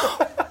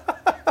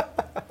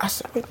 I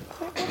said, wait.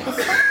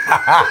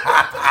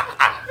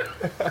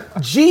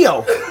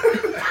 Gio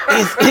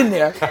is in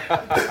there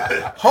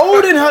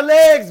holding her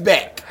legs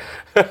back.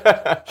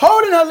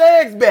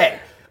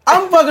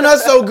 I'm fucking her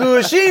so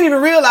good, she ain't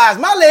even realize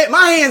my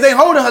hands ain't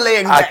holding her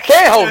legs I back.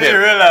 can't I hold didn't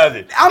it. realize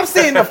it. I'm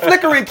seeing the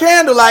flickering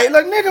candlelight.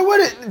 Like, nigga,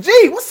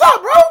 what's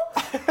up, bro?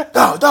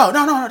 Dog,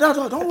 no,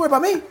 don't worry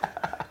about me.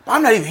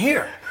 I'm not even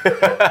here.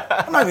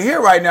 I'm not even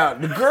here right now.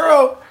 The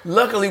girl,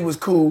 luckily, was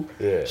cool.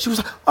 Yeah. She was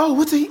like,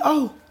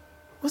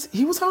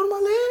 he was holding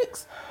my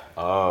legs?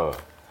 Oh.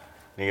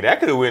 Nigga, that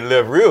could have went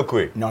left real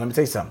quick. No, let me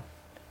tell you something.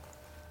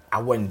 I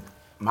wasn't,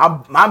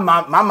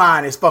 my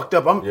mind is fucked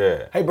up.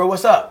 Yeah. Hey, bro,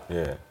 what's up?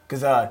 Yeah.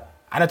 Because I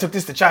done took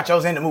this to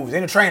Chacho's and the movies.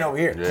 Ain't a train over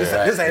here.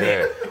 Yeah, This ain't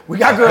yeah. it. We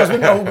got girls, we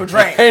know who can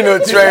train. Ain't no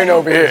train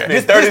over here.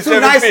 This too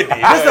nice.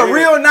 37.50. This a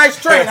real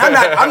nice train.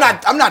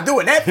 I'm not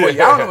doing that for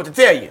you. I don't know what to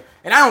tell you.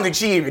 And I don't think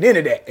she even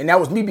into that. And that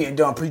was me being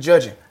done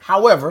prejudging.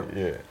 However,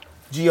 Yeah.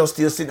 Gio's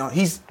still sitting on.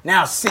 He's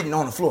now sitting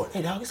on the floor.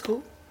 Hey, dog, it's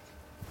cool.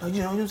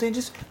 You know what I'm saying?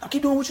 Just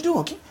keep doing what you're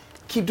doing.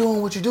 Keep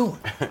doing what you're doing.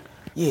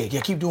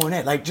 Yeah, keep doing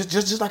that. Like,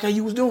 just like how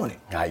you was doing it.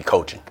 Now you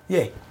coaching.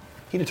 Yeah.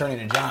 He done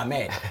turned into John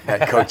Madden.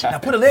 Coaching. Now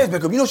put her legs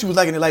back up. You know she was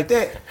liking it like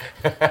that.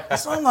 And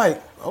so I'm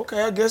like,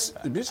 okay, I guess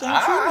the bitch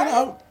ain't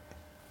treating me.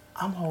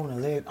 I'm holding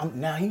her leg.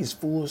 Now he's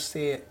full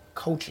said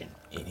coaching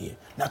in here.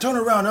 Now turn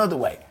around the other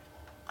way.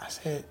 I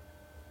said,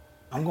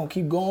 I'm gonna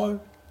keep going,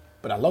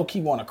 but I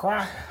low-key wanna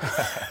cry.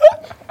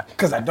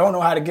 Cause I don't know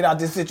how to get out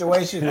this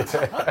situation.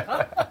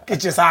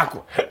 It's just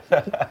awkward.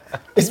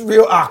 It's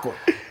real awkward.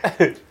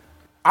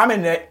 I'm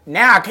in there,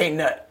 now I can't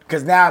nut.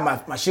 Cause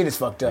now my shit is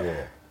fucked up.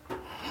 Yeah.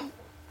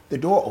 The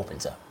door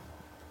opens up.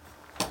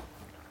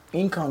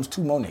 In comes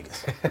two more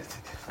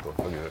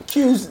niggas.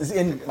 Q's is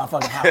in my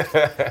fucking house.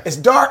 It's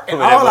dark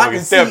and all I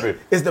can see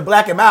is the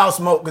Black and Mild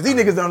smoke because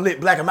these niggas done lit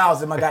Black and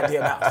Milds in my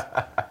goddamn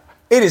house.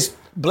 It is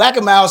Black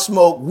and Mild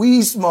smoke,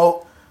 weed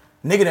smoke.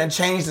 Nigga done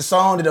changed the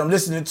song that I'm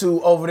listening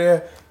to over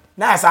there.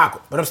 Now it's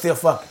awkward, but I'm still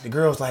fucking. The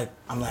girl's like,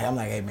 I'm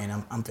like, hey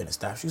man, I'm finna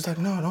stop. She was like,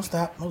 no, don't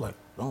stop. I was like,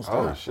 don't stop.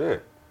 Oh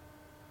shit.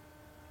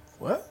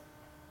 What?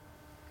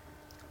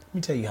 Let me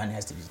tell you how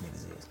nasty these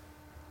niggas is.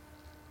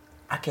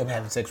 I kept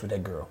having sex with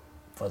that girl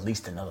for at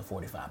least another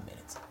 45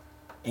 minutes.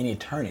 An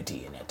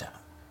eternity in that time.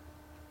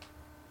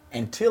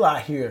 Until I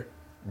hear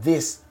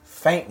this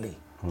faintly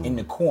in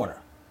the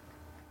corner.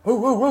 Woo,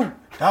 woo, woo.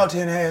 Dog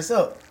tearing the ass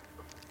up.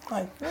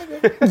 Like,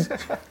 nigga.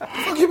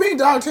 Fuck you mean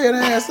dog tearing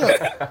the ass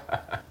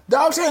up?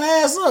 Dog tearing the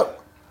ass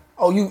up.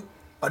 Oh,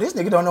 this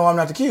nigga don't know I'm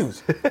not the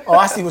Q's. Oh,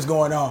 I see what's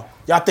going on.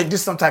 Y'all think this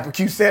is some type of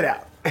Q set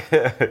out.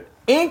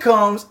 In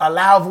comes a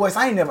loud voice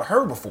I ain't never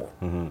heard before.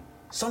 Mm-hmm.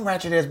 Some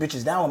ratchet ass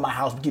bitches down in my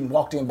house getting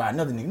walked in by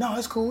another nigga. No,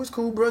 it's cool,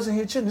 brothers in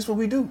here chilling. This is what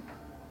we do.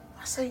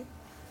 I say,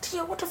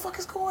 Tia, what the fuck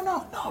is going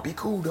on? No, be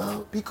cool,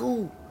 dog. Be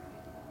cool.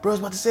 Bro's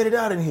about to set it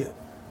out in here.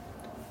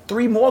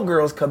 3 more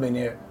girls come in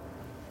there.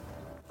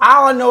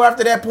 All I know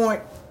after that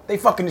point, they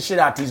fucking the shit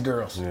out these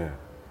girls. Yeah.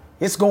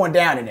 It's going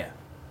down in there.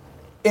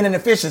 In an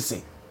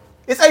efficiency.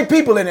 It's 8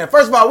 people in there.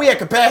 First of all, we at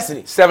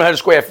capacity. 700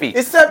 square feet.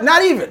 It's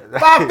not even.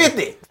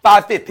 550.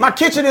 550. My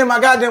kitchen and my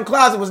goddamn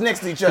closet was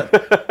next to each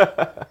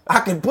other. I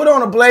can put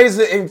on a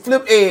blazer and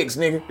flip eggs,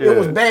 nigga. Yeah. It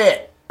was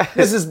bad.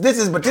 This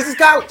is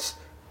college.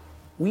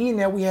 We in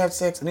there, we have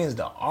sex, and it's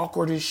the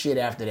awkwardest shit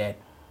after that.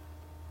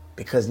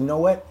 Because you know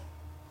what?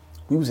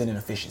 We was in an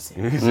efficiency.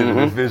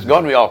 It's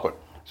gonna be awkward.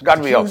 It's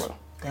gotta be awkward.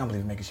 They don't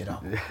believe making shit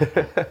awkward.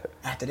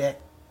 After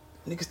that,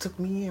 niggas took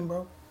me in,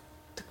 bro.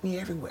 Took me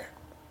everywhere.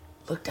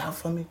 Looked out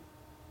for me.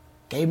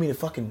 Gave me the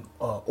fucking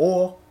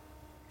oil.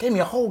 Gave me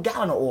a whole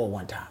gallon of oil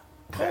one time.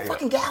 A whole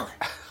fucking gallon.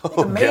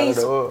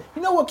 Amazing. You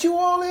know what Q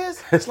oil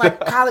is? It's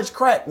like college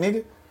crack,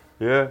 nigga.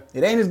 Yeah.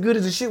 It ain't as good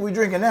as the shit we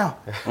drinking now.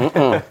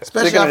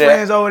 Especially our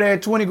friends over there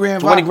at 20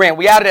 grand. 20 grand.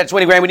 We out of that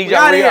 20 grand. We need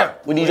y'all to read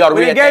up. We need y'all to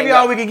read that thing up. We gave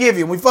y'all we could give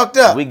you. We fucked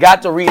up. We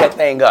got to read that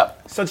thing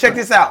up. So check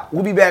this out.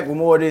 We'll be back with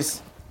more of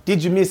this.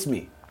 Did you miss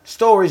me?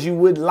 Stories you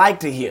would like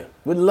to hear.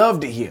 Would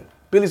love to hear.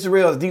 Billy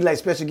Sorrell's D-Lay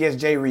special guest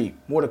Jay Reid.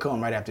 More to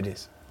come right after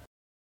this.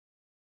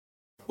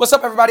 What's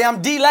up, everybody?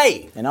 I'm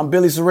D-Lay. And I'm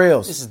Billy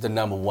Sorrells. This is the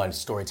 #1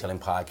 storytelling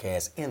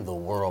podcast in the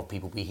world,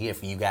 people. We here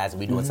for you guys, and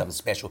we're doing something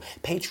special.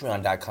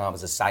 Patreon.com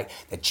is a site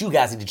that you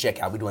guys need to check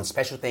out. We're doing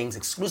special things,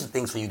 exclusive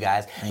things for you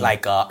guys,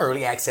 like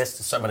early access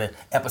to some of the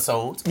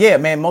episodes. Yeah,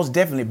 man, most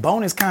definitely.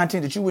 Bonus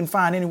content that you wouldn't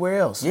find anywhere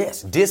else.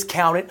 Yes,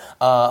 discounted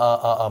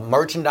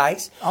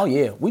merchandise. Oh,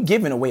 yeah. We're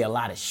giving away a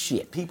lot of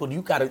shit. People,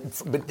 you got to,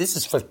 but this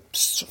is for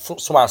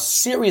our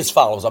serious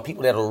followers, our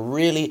people that are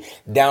really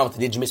down with the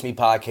Did You Miss Me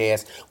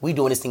podcast. We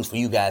doing these things for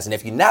you guys. And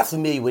if you're not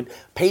familiar with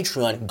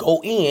Patreon,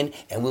 go in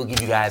and we'll give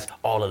you guys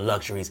all the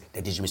luxuries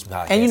that Did You Miss Me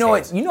podcast. And you know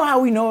what? You know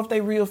how we know if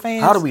they real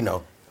fans? How do we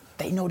know?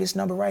 They know this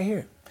number right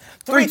here.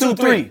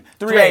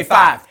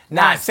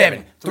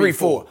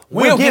 323-385-9734.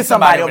 We'll get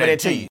somebody over there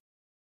to you.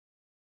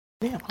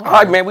 Damn, all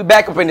right, man, we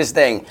back up in this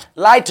thing.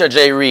 Lighter,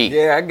 Jay Reid.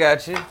 Yeah, I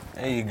got you.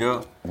 There you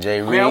go.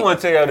 Jay Reid. Man, I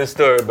want to tell y'all this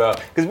story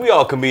about, because we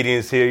all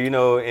comedians here, you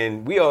know,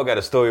 and we all got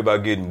a story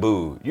about getting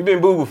booed. You been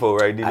booed before,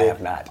 right, D-Lay? I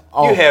have not.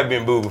 You have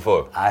been booed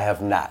before. I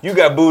have not. You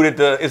got booed at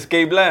the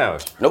Escape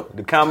Lounge. Nope.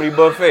 The comedy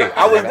buffet.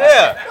 I was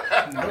there.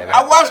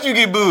 I watched you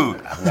get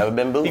booed. I've never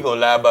been booed. He gonna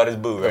lie about his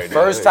boo right The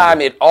first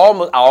time I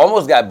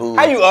almost got booed.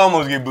 How you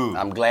almost get booed?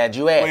 I'm glad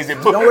you asked. Wait, is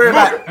it Don't worry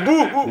about it.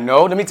 Boo.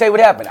 No, let me tell you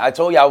what happened. I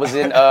told you I was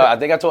in, I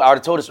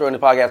already told the story in the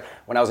podcast,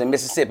 when I was in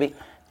Mississippi,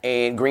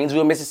 in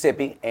Greensville,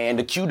 Mississippi, and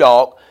the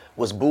Q-Dog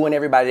was booing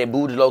everybody. They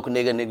booed the local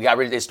nigga, and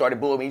they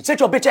started booing me. Sit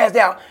your bitch ass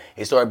down.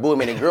 They started booing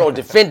me, and the girl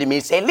defended me,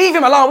 said, leave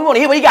him alone. We want to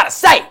hear what he got to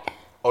say.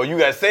 Oh, you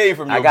got saved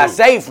from your boo. I got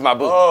saved from my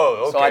boo.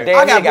 Oh, okay. So I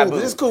damn near got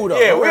booed. It's cool, though.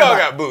 Yeah, we all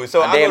got booed.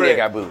 So I damn near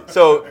got booed.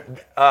 So,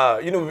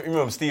 you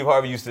remember Steve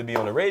Harvey used to be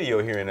on the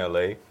radio here in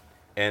L.A.,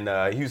 and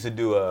he used to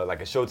do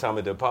like a Showtime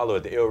at the Apollo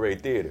at the El Rey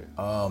Theater.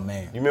 Oh,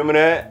 man. You remember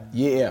that?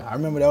 Yeah, I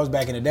remember that was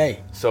back in the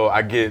day. So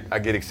I get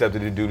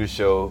accepted to do the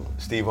show.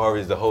 Steve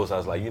Harvey is the host. I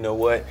was like, you know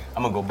what?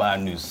 I'm going to go buy a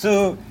new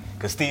suit.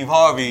 Because Steve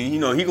Harvey, you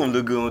know, he going to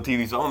look good on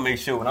TV. So I'm going to make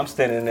sure when I'm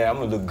standing there, I'm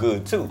going to look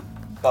good, too.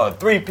 Bought a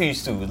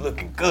 3-piece suit. Was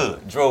looking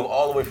good. Drove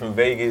all the way from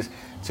Vegas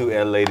to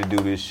L.A. to do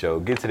this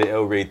show. Get to the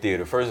El Rey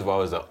Theater. First of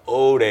all, it's an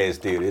old-ass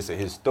theater. It's a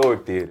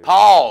historic theater.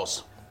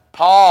 Pause.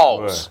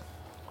 What?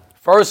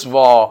 First of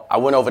all, I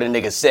went over the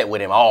nigga's set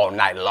with him all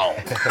night long.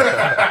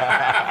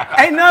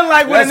 Ain't nothing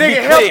like when Let's a be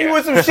nigga help clear. you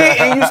with some shit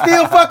and you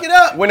still fuck it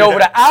up. Went over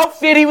the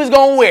outfit he was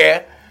gonna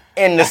wear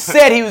and the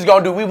set he was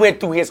gonna do. We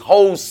went through his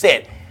whole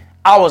set.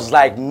 I was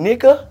like,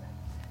 nigga,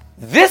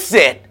 this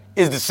set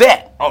is the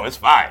set. Oh, it's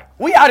fire.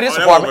 We out of this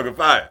that apartment. motherfucker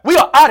fire. We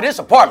are out of this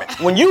apartment.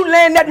 When you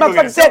land that gonna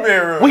get motherfucking a set,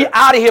 two-bedroom. we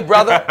out of here,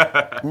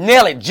 brother.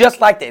 Nail it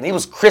just like that. And he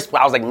was crisp.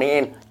 I was like,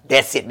 man,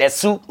 that's it. That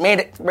suit, man,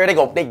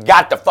 they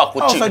got to fuck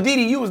with Oh, you. so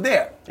Didi, you was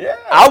there. Yeah.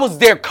 I was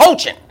there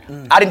coaching.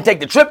 I didn't take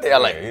the trip to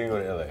LA, Yeah, he didn't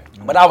go to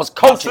LA. but I was My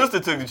coaching. sister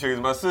took the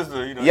trips. My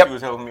sister, Yep. she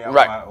was helping me out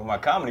Right. with my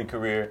comedy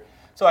career.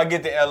 So I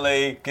get to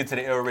LA, get to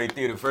the El Rey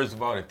Theater. First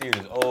of all, the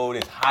theater's old,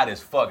 it's hot as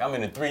fuck. I'm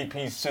in a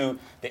 3-piece suit.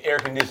 The air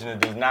conditioner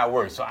does not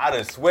work. So I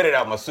done sweated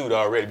out my suit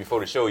already before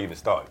the show even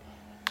started.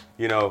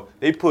 You know,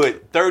 they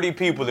put 30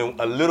 people in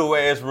a little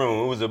ass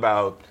room. It was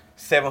about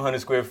 700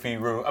 square feet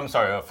room. I'm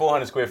sorry, a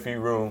 400 square feet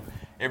room.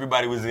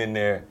 Everybody was in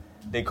there.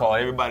 They called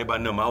everybody by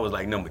number. I was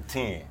like number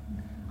 10.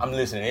 I'm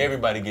listening to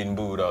everybody getting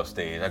booed off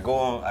stage. I go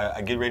on,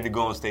 I get ready to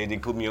go on stage. They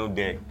put me on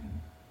deck.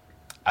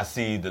 I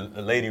see the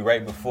lady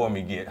right before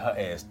me get her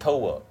ass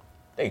toe up.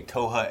 They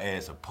tore her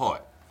ass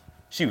apart.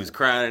 She was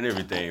crying and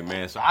everything,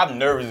 man. So I'm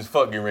nervous as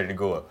fuck getting ready to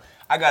go up.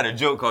 I got a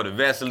joke called the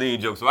Vaseline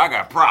joke, so I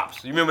got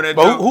props. You remember that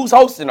But joke? who's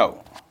hosting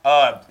though?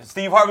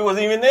 Steve Harvey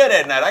wasn't even there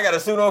that night. I got a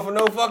suit on for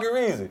no fucking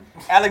reason.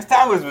 Alex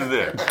Thomas was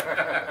there.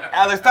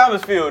 Alex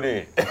Thomas filled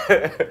in.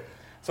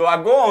 So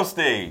I go on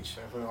stage.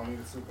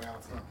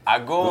 I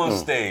go on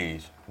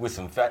stage with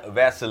some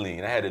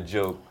Vaseline. I had a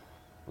joke.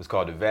 It was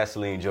called the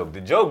Vaseline joke.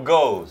 The joke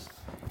goes,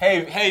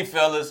 hey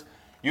fellas,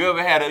 you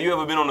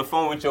ever been on the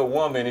phone with your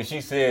woman and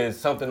she says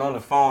something on the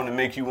phone that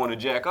makes you want to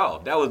jack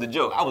off? That was the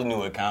joke. I was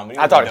new at comedy.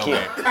 I thought it killed.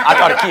 I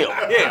thought it killed.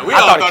 Yeah, we I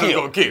all thought thought it it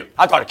was gonna kill.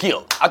 I thought it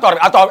killed.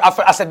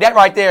 I said that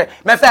right there.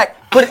 Matter of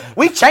fact,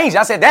 we changed it.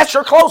 I said, that's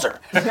your closer.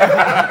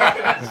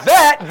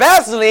 That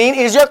Vaseline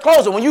is your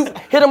closer. When you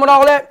hit them with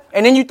all that,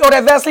 and then you throw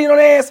that Vaseline on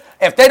their ass,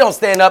 if they don't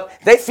stand up,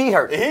 they feet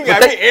hurt. He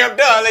got me amped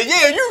up. Like,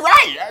 yeah, you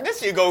right. This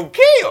shit gonna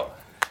kill.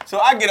 So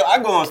I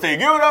go on stage.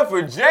 Give it up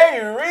for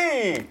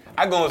Reid.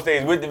 I go on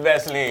stage with the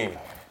Vaseline.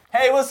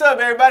 Hey, what's up,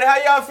 everybody? How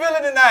y'all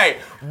feeling tonight?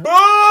 Boom!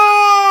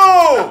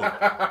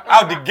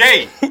 Out the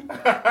gate.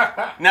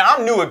 Now,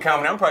 I'm new at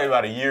comedy. I'm probably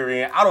about a year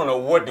in. I don't know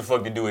what the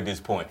fuck to do at this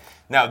point.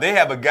 Now, they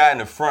have a guy in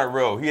the front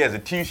row. He has a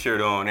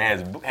T-shirt on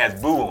that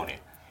has boo on it.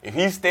 If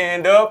he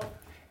stand up,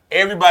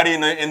 everybody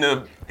in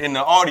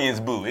the audience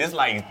boo. It's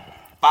like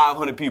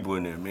 500 people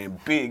in there, man.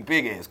 Big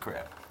ass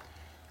crowd.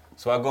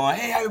 So I go,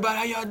 hey, everybody,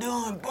 how y'all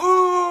doing?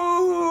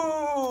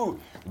 Boo!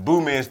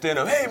 Boo man stand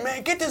up, hey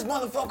man, get this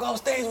motherfucker off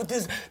stage with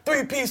this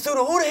 3-piece suit.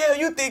 Who the hell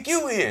you think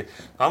you is?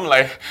 I'm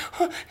like,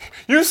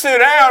 you sit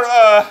down,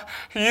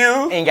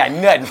 you. Ain't got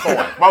nothing for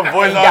him. My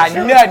voice Ain't got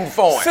nothing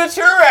for him. Sit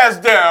your ass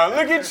down.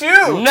 Look at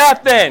you.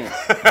 Nothing.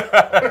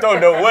 I don't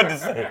know what to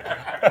say.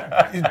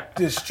 You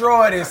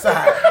destroyed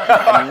inside.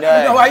 Nothing. You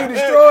know why you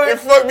destroyed? It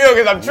fucked me up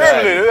because I'm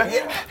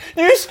trembling.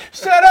 You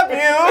shut up,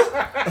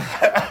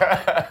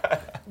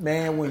 you.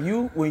 Man, when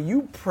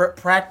you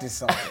practice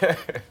something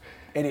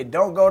and it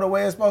don't go the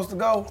way it's supposed to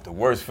go, The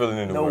worst feeling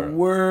in the the world.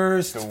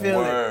 worst The feeling.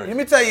 worst. Let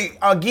me tell you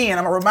again,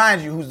 I'm gonna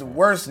remind you who's the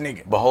worst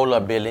nigga But hold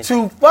up, Billy.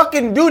 to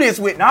fucking do this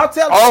with. And I'll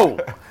tell you. Oh,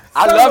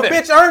 I son love of it. a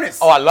bitch Ernest.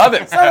 Oh, I love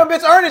it. Son of a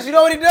bitch Ernest, you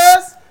know what he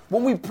does?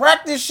 When we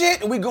practice shit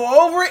and we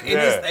go over it, and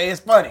Yeah. it's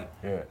funny.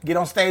 Yeah. Get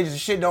on stage and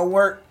shit don't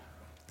work.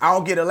 I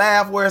don't get a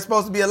laugh where it's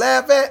supposed to be a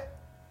laugh at.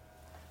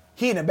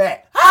 He in the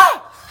back.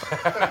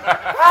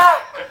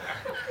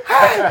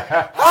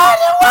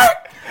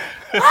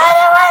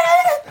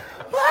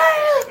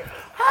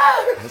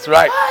 That's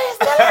right.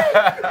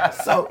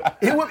 So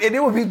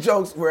it would be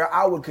jokes where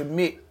I would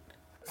commit.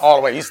 All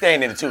the way. You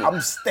staying in it too.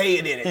 I'm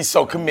staying in it. He's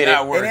so committed.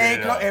 Not It working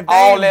ain't it out. if they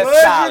All ain't that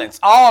budging, silence.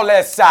 All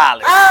that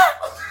silence.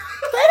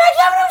 They not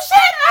giving him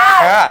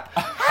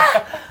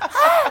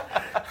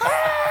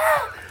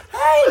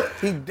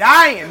shit. He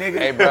dying, nigga.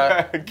 Hey,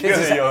 bro.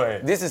 Killing your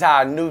ass. This is how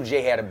I knew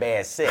Jay had a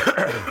bad set.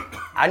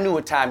 I knew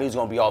what time he was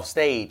gonna be off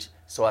stage,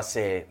 so I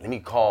said, let me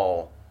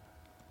call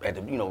at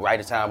the right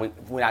at the time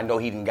when I know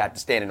he didn't got the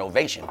standing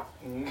ovation.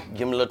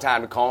 Give him a little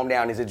time to calm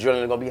down. His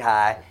adrenaline gonna be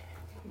high.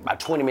 About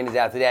 20 minutes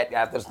after that,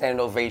 after the standing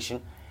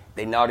ovation,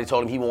 they already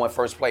told him he won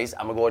first place.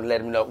 I'm gonna go ahead and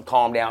let him know,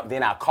 calm down.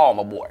 Then I'll call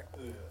my boy.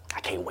 I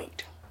can't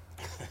wait.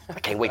 I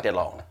can't wait that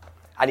long.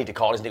 I need to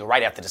call this nigga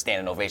right after the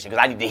standing ovation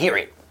because I need to hear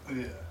it.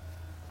 Yeah.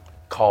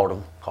 Called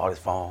him, called his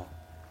phone,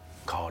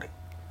 called it.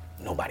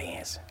 Nobody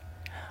answered.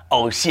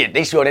 Oh shit,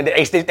 they sure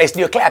they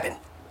still clapping.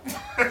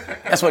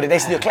 That's what they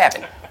still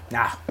clapping.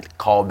 Nah,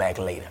 call back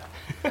later.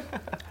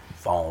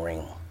 Phone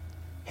ring.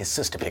 His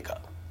sister pick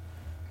up.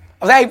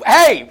 I was like,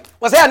 hey,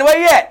 what's happening? Where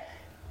you at?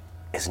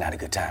 It's not a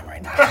good time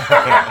right now.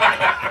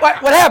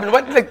 What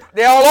happened?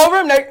 They all over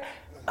him?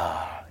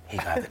 He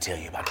gonna have to tell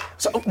you about it.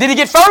 So did he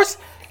get first?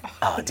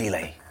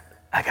 Delay.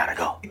 I gotta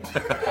go.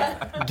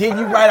 Getting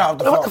you right off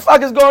the phone. What the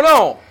fuck is going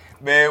on?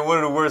 Man, one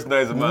of the worst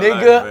nights of my life,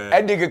 Nigga,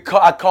 man. that nigga,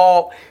 I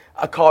called.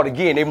 I called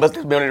again. They must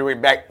have been on their way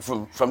back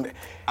from.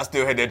 I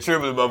still had that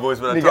tremble in my voice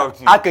when I Nigga, talked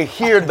to you. I could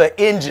hear the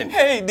engine.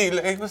 Hey,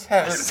 D-Lane, what's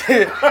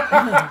happening? What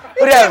happened?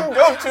 Didn't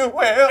go too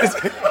well.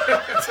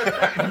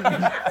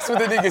 That's what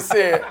the nigga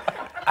said.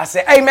 I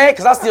said, hey, man,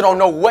 because I still don't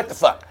know what the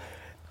fuck.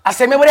 I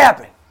said, man, what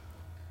happened?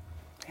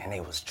 And they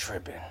was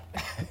tripping.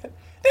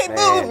 They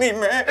booed me,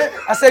 man.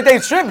 I said, they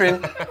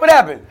tripping? What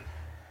happened?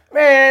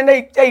 Man,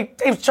 they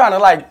was trying to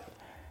like,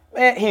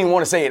 man, he didn't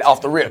want to say it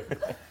off the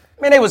rip.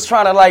 Man, they was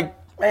trying to like,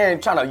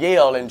 man, trying to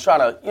yell and trying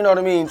to, you know what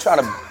I mean? Trying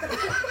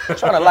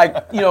to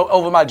like, you know,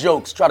 over my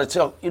jokes, try to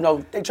tell, you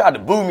know, they tried to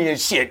boo me and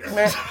shit,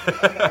 man.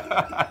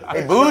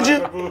 They booed you?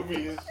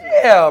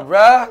 Yeah,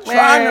 bruh.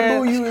 Trying to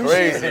boo you and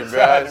crazy, shit.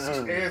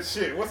 bruh. And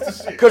shit. What's the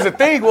shit? Because the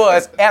thing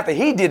was, after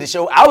he did the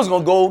show, I was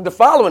going to go the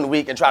following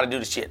week and try to do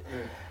the shit.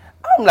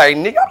 I'm like,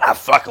 nigga, I'm not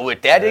fucking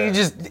with that. He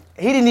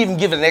didn't even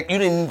give it you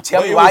didn't even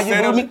tell me why you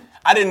booed me.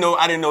 I didn't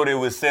know they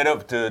was set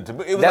up to it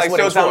was That's like what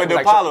it was Showtime for. with the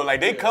Like, Apollo.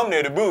 Like, they come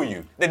there to boo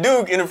you. The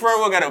dude in the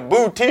front row got a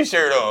boo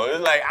t-shirt on.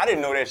 It's like, I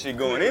didn't know that shit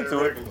going into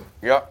it.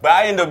 Yeah. But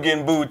I ended up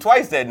getting booed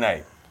twice that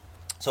night.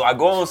 So I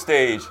go on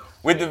stage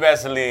with the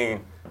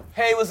Vaseline.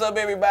 Hey, what's up,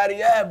 everybody?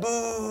 Yeah,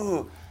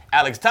 boo.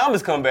 Alex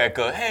Thomas come back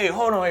up. Hey,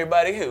 hold on,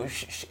 everybody. Here,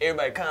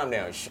 everybody calm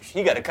down.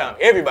 He got to calm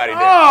everybody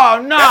down.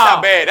 Oh, no. That's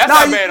not bad. That's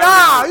not bad.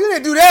 No, you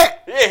didn't do that.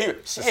 Yeah,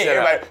 hey,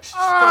 everybody,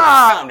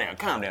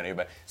 calm down,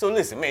 everybody. So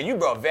listen, man, you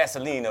brought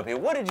Vaseline up here.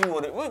 What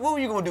were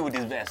you gonna do with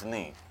this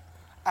Vaseline?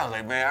 I was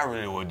like, man, I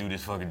really want to do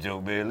this fucking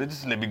joke, man.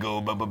 Just let me go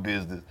about my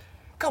business.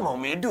 Come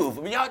on, man, do it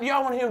for me.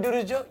 Y'all want to hear him do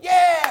this joke?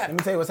 Yeah. Let me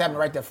tell you what's happening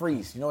right there.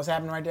 Freeze. You know what's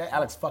happening right there?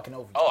 Alex fucking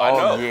over you. Oh, I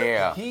know.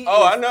 Yeah.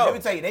 I know. Let me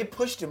tell you, they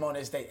pushed him on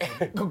that stage.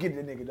 Hey, go get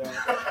the nigga, dog.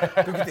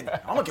 Go get the nigga.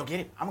 I'm gonna go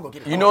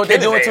get him. You know what they're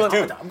doing his to ass,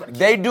 him? too.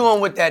 They doing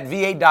what that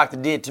VA doctor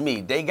did to me.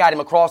 They got him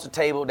across the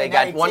table. They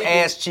got him one taped.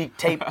 ass cheek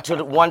taped to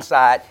the one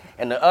side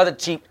and the other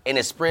cheek, and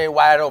it's spread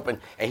wide open,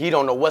 and he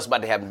don't know what's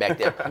about to happen back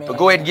there. But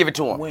go ahead and give it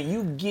to him. When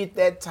you get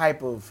that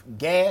type of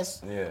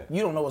gas, Yeah.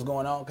 you don't know what's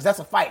going on. Because that's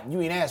a fight.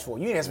 You ain't asked for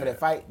it. You ain't asked for that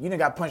fight. You done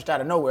got punched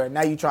out of nowhere.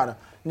 Now you trying to,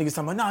 niggas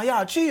talking about, nah,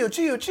 y'all chill.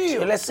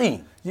 Yeah, let's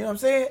see. You know what I'm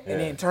saying?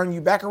 And then turn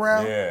you back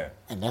around. Yeah.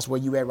 And that's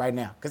where you at right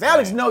now. Because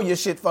Alex know your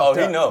shit fucked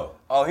up. He know.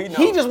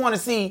 He just want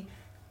to see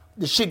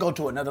the shit go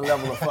to another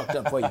level of fucked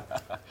up for you.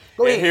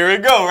 Go And ahead. here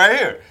it go, right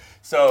here.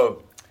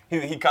 So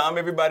he calmed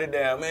everybody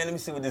down. Man, let me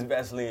see what this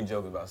Vaseline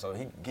joke is about. So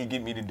he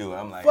get me to do it.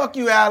 I'm like, Fuck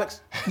you,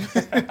 Alex.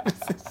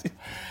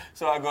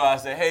 So I go out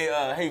and say,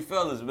 hey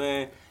fellas,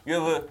 man,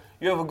 your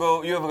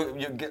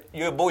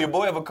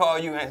boy ever call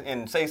you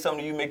and say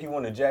something to you make you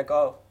want to jack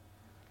off?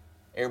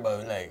 Everybody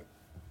was like,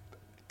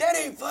 that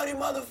ain't funny,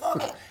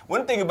 motherfucker.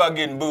 One thing about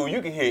getting booed,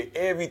 you can hear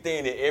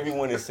everything that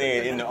everyone is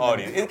saying in the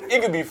audience.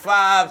 It could be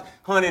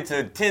 500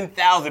 to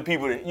 10,000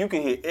 people. You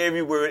can hear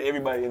every word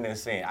everybody in there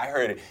saying. I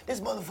heard it.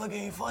 This motherfucker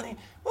ain't funny.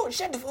 Well,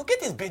 shut the fuck. Get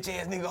this bitch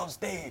ass nigga on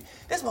stage.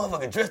 This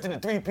motherfucker dressed in a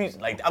three-piece.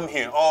 Like, I'm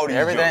hearing all these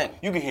Everything. jokes.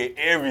 You can hear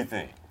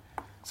everything.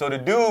 So the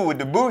dude with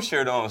the boo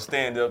shirt on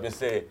stand up and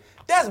said,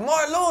 that's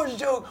Mark Lawrence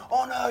joke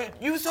on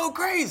You So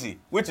Crazy.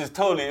 Which is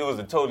it was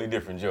a totally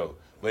different joke.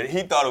 But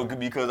he thought it was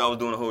because I was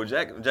doing the whole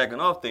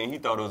jacking off thing. He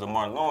thought it was a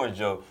Martin Lawrence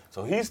joke.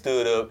 So he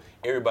stood up,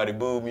 everybody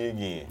booed me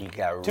again. He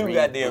got 2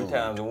 goddamn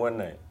times in one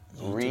night.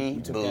 You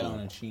took that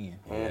on the chin.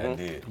 Yeah, I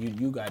did.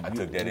 I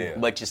took that L.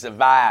 But you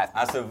survived.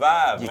 I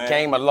survived, You man.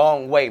 came a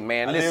long way,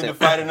 man. I Listen, lived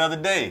to fight another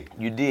day.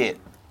 you did.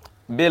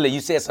 Billy,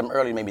 you said something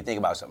earlier, made me think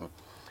about something.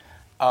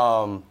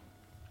 I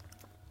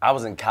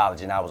was in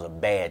college and I was a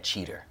bad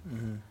cheater.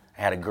 Mm-hmm.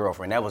 I had a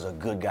girlfriend. That was a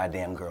good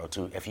goddamn girl,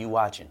 too. If you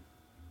watching,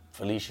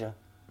 Felicia,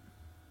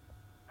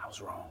 I was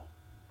wrong.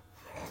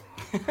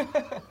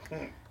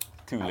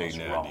 Too I late was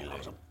now, wrong. D-Lane. I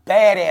was a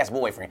badass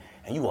boyfriend,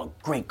 and you were a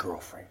great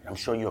girlfriend. I'm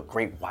sure you're a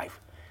great wife.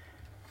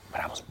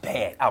 But I was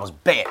bad. I was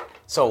bad.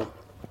 So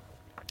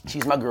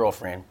she's my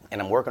girlfriend,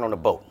 and I'm working on a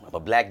boat. I'm a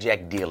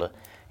blackjack dealer,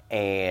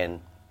 and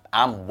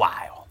I'm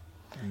wild.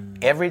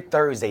 Every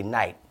Thursday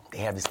night, they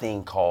have this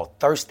thing called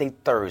Thursday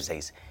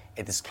Thursdays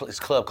at this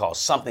club called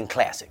Something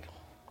Classic.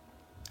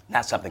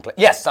 Not Something Classic.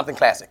 Yes, Something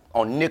Classic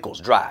on Nichols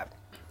Drive,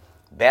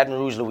 Baton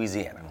Rouge,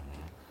 Louisiana.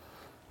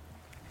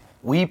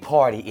 We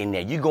party in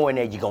there. You go in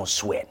there, you're going to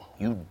sweat.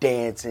 You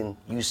dancing,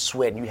 you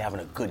sweating, you having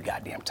a good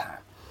goddamn time.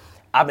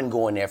 I've been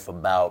going there for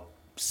about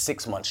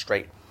 6 months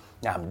straight.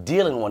 Now, I'm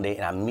dealing one day,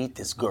 and I meet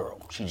this girl.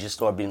 She just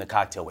started being a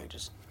cocktail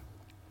waitress.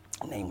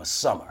 Her name was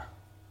Summer.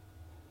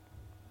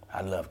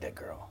 I love that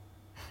girl.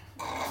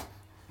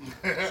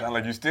 Sound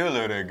like you still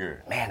love that girl.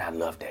 Man, I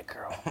love that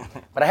girl.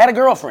 But I had a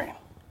girlfriend.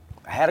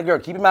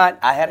 Keep in mind,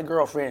 I had a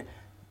girlfriend,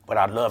 but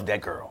I loved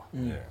that girl.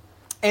 Yeah.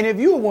 And if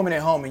you a woman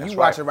at home and you That's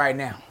watching right. right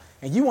now,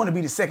 and you want to be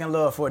the second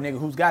love for a nigga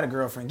who's got a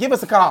girlfriend, give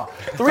us a call.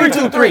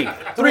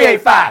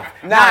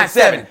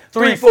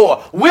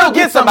 323-385-9734. We'll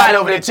get somebody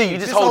over there to you.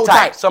 Just hold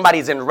tight.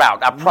 Somebody's en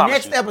route. I promise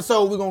Next you.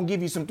 episode, we're going to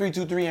give you some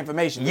 323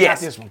 information.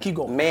 Yes. Not this one. Keep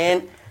going.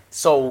 Man,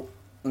 so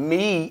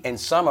me and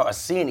Summer are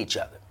seeing each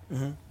other.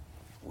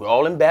 We're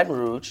all in Baton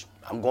Rouge.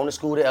 I'm going to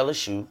school to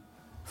LSU.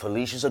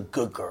 Felicia's a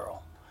good girl.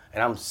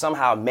 And I'm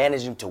somehow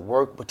managing to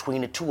work between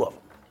the two of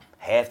them.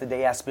 Half the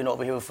day I spend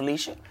over here with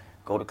Felicia.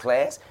 go to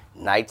class.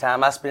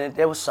 Nighttime, I spend it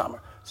there with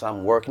Summer. So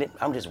I'm working it.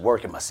 I'm just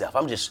working myself.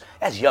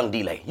 That's young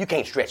D-Lay. You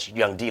can't stretch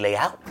young D-Lay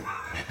out.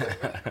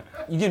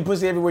 You getting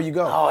pussy everywhere you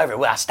go. Oh,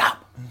 everywhere I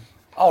stop.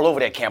 All over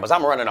that campus.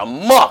 I'm running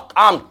amok.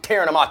 I'm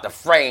tearing them out the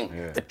frame.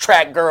 Yeah. The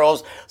track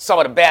girls, some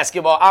of the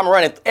basketball. I'm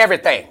running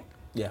everything.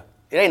 Yeah.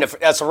 It ain't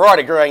a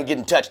sorority girl ain't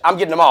getting touched. I'm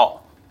getting them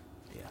all.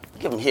 Yeah.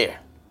 Give them here.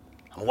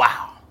 I'm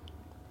wild.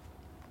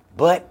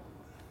 But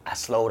I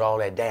slowed all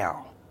that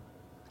down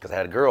because I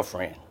had a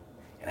girlfriend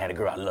and I had a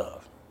girl I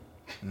love.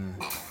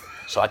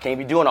 So I can't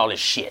be doing all this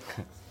shit.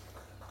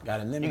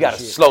 You gotta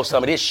slow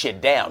some of this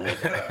shit down,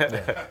 nigga.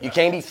 Yeah. You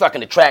can't be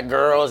fucking the track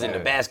girls and the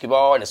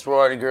basketball and the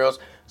sorority girls.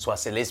 So I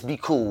said, let's be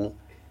cool.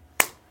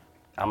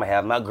 I'm gonna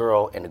have my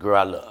girl and the girl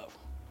I love.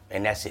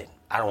 And that's it.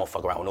 I don't wanna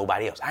fuck around with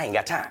nobody else. I ain't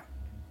got time.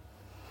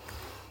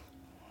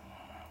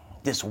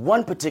 This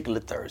one particular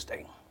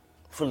Thursday,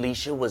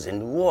 Felicia was in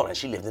New Orleans.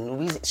 She lived in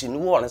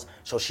New Orleans,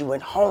 so she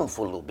went home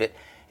for a little bit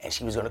and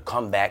she was gonna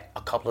come back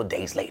a couple of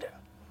days later.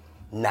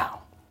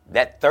 Now,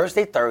 that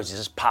Thursday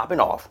is popping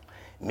off.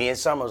 Me and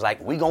Summer was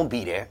like, we gonna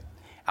be there.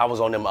 I was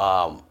on them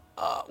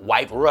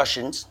White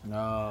Russians,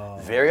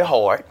 very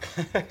hard,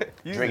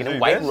 drinking them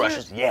White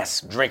Russians.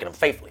 Yes, drinking them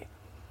faithfully.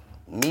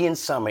 Me and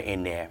Summer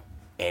in there,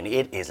 and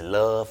it is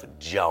Love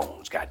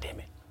Jones,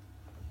 goddammit.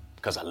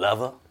 Because I love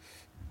her,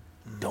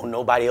 don't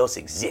nobody else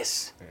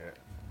exist. Yeah.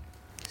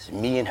 It's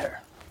me and her.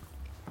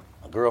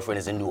 My girlfriend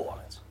is in New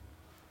Orleans.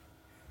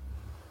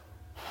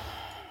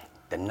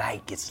 The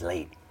night gets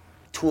late.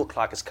 2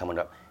 o'clock is coming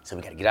up, so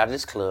we gotta get out of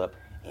this club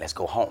and let's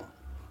go home.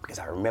 Because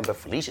I remember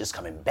Felicia's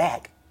coming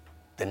back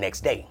the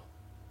next day.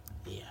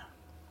 Yeah.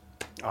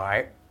 All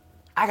right.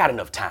 I got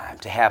enough time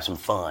to have some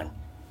fun,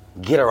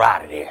 get her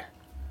out of there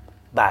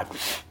by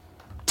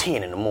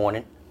 10 in the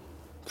morning.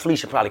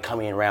 Felicia probably come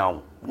in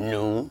around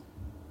noon.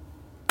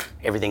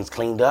 Everything's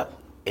cleaned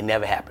up. It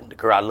never happened. The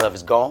girl I love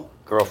is gone.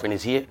 Girlfriend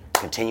is here.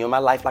 Continuing my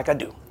life like I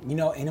do. You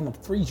know, and I'm gonna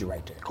freeze you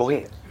right there. Go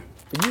ahead.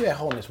 For you at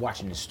home that's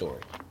watching this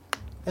story,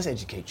 let's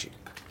educate you.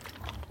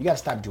 You gotta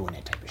stop doing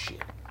that type of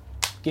shit.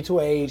 Get to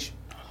an age,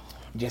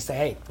 just say,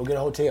 hey, go get a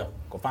hotel.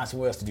 Go find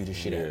somewhere else to do this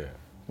shit at.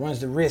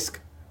 Runs the risk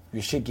of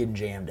your shit getting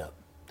jammed up.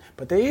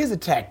 But there is a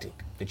tactic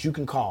that you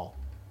can call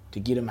to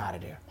get them out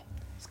of there.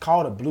 It's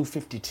called a Blue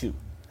 52.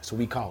 That's what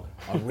we call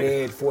it. A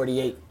Red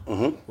 48,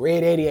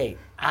 Red 88,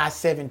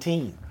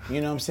 I-17.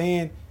 You know what I'm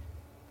saying?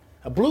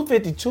 A Blue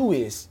 52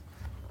 is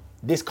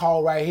this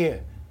call right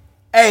here.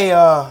 Hey,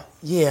 I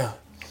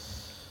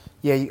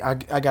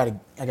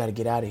gotta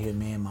get out of here,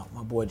 man.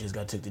 My boy just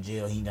got took to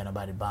jail. He ain't got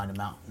nobody to bond him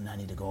out, and I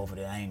need to go over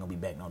there. I ain't gonna be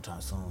back no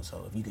time soon.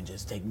 So if you can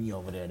just take me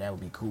over there, that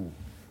would be cool,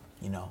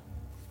 you know.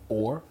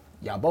 Or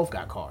y'all both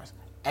got cars.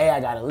 Hey,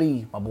 I gotta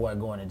leave. My boy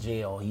going to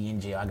jail. He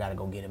in jail. I gotta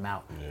go get him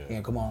out.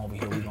 Yeah, come on over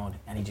here.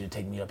 I need you to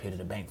take me up here to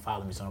the bank.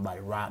 Follow me so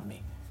nobody rob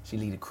me. She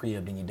leave the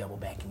crib, then you double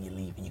back and you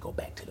leave and you go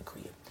back to the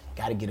crib.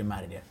 Gotta get him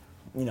out of there.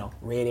 You know,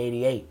 Red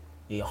 88.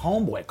 Your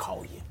homeboy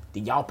call you.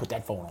 Then y'all put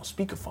that phone on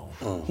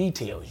speakerphone. He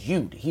tells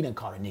you that he done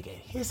called a nigga at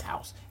his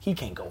house. He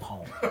can't go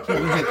home. He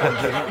can come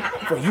get him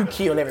before you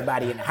kill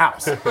everybody in the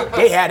house.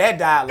 They had that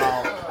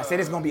dialogue. I said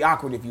it's gonna be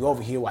awkward if you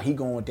over here while he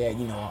going with that.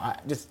 You know,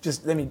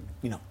 just let me,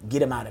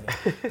 get him out of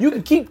there. You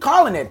can keep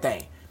calling that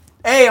thing.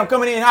 Hey, I'm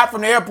coming in hot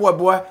from the airport,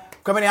 boy.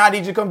 Coming in hot. I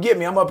need you to come get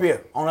me. I'm up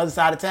here on the other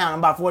side of town. I'm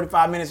about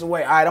 45 minutes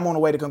away. All right, I'm on the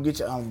way to come get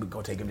you. I'm gonna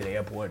go take him to the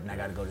airport, and I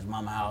gotta go to his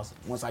mama's house.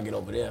 Once I get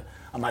over there,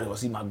 I might go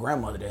see my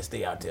grandmother that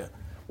stay out there.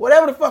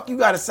 Whatever the fuck you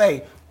gotta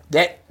say,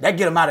 that get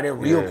them out of there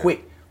real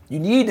quick. You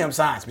need them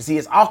signs. But see,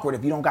 it's awkward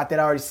if you don't got that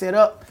already set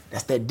up.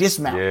 That's that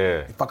dismount.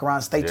 Yeah. You fuck around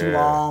and stay too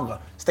long, or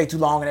stay too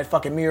long in that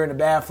fucking mirror in the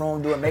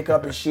bathroom doing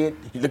makeup and shit.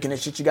 You looking at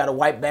shit you gotta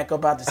wipe back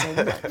up out the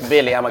sink.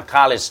 Billy, I'm a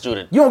college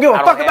student. You don't give a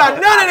fuck about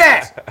none of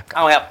that.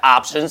 I don't have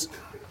options.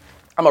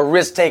 I'm a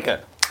risk taker.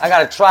 I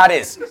gotta try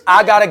this.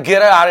 I gotta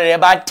get her out of there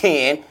by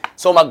 10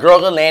 so my girl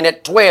can land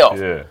at 12.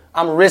 Yeah.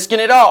 I'm risking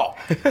it all.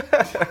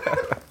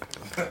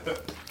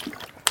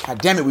 God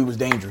damn it, we was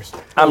dangerous.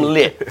 I'm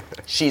lit.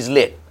 She's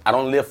lit. I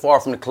don't live far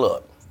from the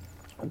club.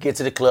 I get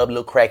to the club,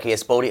 little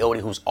crackhead, Spody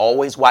Odie, who's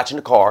always watching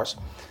the cars.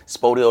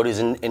 Spody Odie's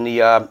in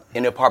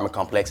the apartment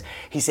complex.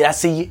 He said, I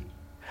see you.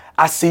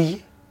 I see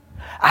you.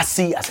 I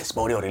see you. I said,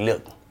 Spody Odie,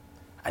 look.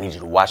 I need you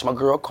to watch my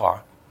girl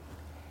car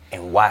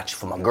and watch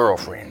for my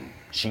girlfriend.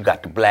 She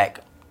got the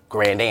black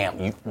Grand Am.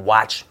 You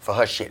watch for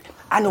her shit.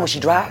 I know what she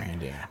drive.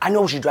 I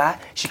know what she drive.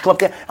 She come up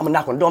there, I'm gonna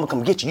knock on the door, I'm gonna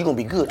come get you. You gonna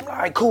be good. I'm like,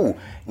 all right, cool.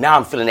 Now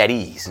I'm feeling at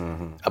ease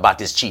about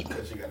this cheating.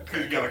 Because you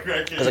got a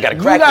crackhead. Because I got a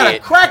crackhead. You got a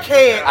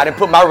crackhead. I didn't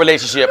put my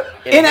relationship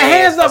in the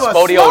hands of a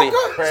Spody Odie.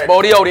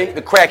 Spody Odie,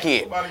 the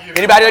crackhead.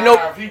 Anybody that know,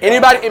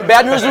 anybody in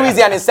Baton Rouge,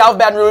 Louisiana, in South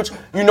Baton Rouge,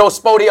 you know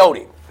Spody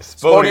Odie.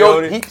 Spody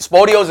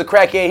Odie's a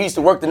crackhead. He used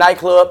to work the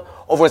nightclub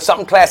over in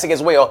something classic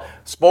as well.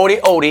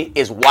 Spody Odie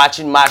is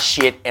watching my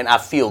shit and I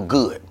feel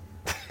good.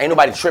 Ain't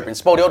nobody tripping.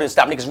 Spody Odie didn't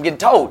stop niggas from getting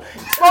told.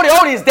 Spody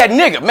Odie is that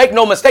nigga. Make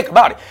no mistake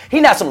about it. He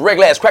not some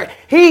regular ass crack.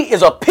 He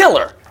is a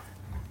pillar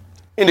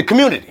in the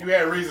community. You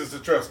had reasons to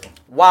trust him.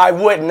 Why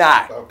wouldn't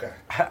I? Okay.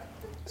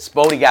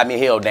 Spody got me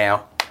held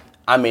down.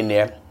 I'm in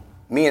there.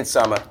 Me and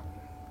Summer.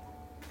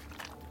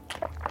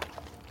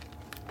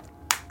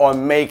 or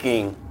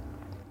making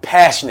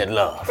passionate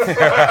love?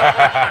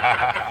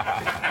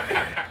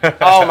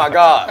 Oh my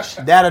gosh.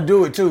 That'll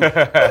do it too.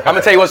 I'm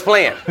gonna tell you what's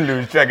playing.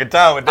 Lose track of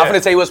time with that. I'm gonna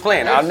tell you what's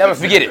playing. I'll never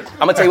forget it. I'm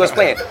gonna tell you what's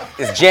playing.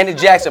 It's Janet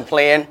Jackson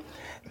playing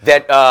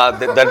that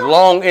the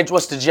long intro.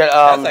 What's the That's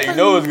how you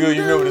know it's good.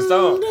 You remember the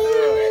song.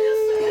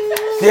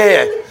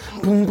 yeah.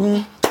 Boom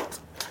boom.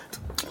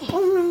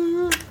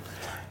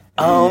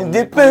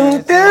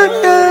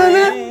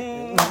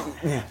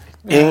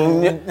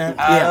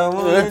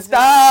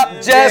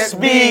 Stop, just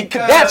be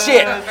that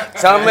shit.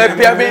 Some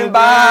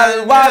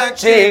everybody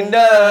watching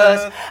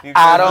us.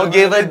 I don't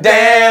give a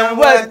damn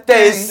what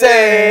they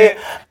say.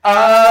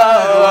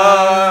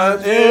 I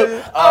want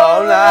you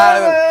all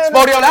night.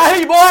 Spodio, I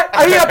hear you, boy.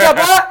 I hear you up there,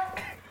 boy.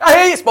 I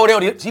hear you,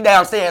 Spodio. She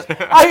downstairs.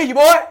 I hear you,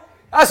 boy.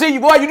 I see you,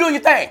 boy. You doing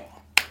your thing.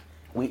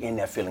 We in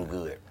there feeling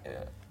good.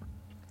 Yeah.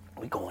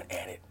 We going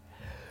at it.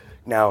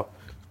 Now,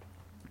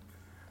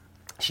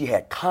 she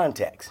had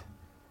contacts.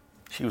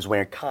 She was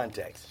wearing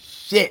contacts.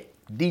 Shit.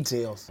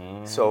 Details.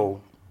 So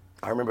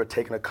I remember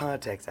taking her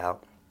contacts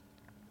out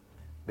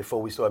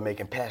before we started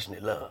making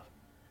passionate love.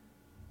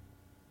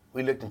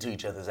 We looked into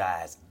each other's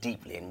eyes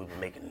deeply and we were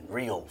making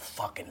real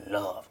fucking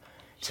love.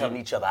 Telling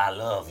each other, I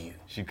love you.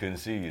 She couldn't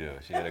see you though.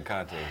 She had a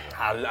contact.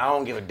 I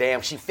don't give a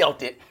damn. She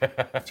felt it.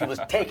 She was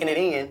taking it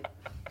in.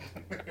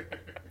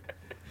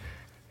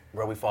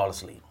 Bro, we fall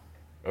asleep.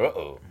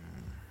 Uh-oh.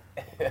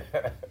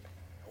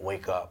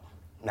 Wake up.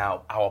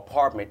 Now, our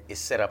apartment is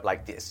set up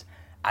like this.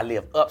 I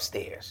live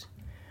upstairs.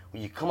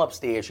 When you come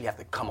upstairs, you have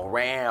to come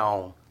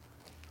around,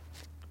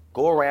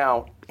 go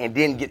around, and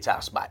then get to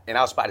our spot. And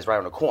our spot is right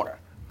on the corner.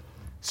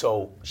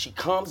 So she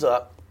comes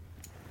up,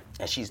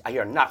 and I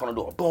hear a knock on the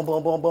door. Boom,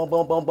 boom, boom, boom,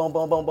 boom, boom, boom,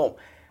 boom, boom, boom.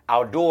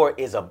 Our door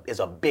is a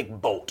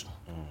big boat.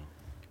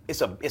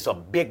 It's a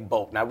big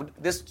boat. Now,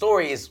 this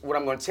story is, what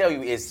I'm going to tell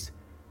you is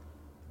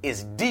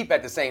deep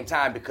at the same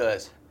time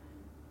because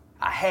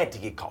I had to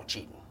get caught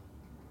cheating.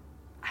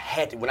 I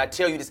had to. When I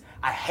tell you this,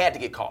 I had to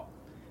get caught.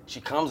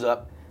 She comes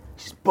up.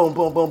 She's boom,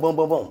 boom, boom, boom,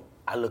 boom, boom.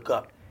 I look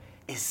up.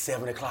 It's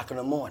 7 o'clock in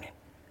the morning.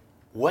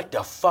 What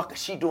the fuck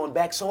is she doing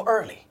back so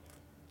early?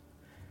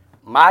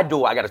 My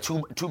door, I got a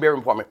two-bedroom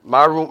apartment.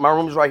 My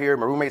room is right here.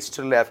 My roommate's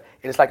to the left,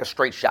 and it's like a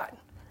straight shot.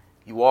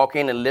 You walk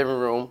in the living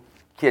room,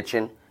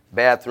 kitchen,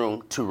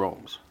 bathroom, 2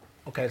 rooms.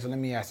 Okay, so let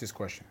me ask this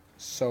question.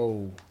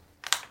 So,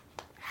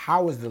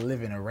 how is the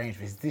living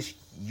arrangement? Is this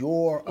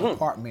your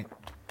apartment?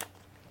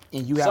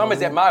 And you have Some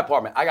is at my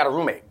apartment. I got a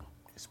roommate.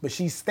 But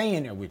she's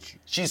staying there with you.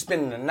 She's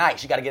spending the night.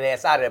 She got to get her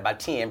ass out of there by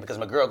 10 because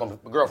my girlfriend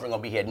gonna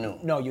be here at noon.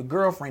 No, your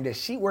girlfriend.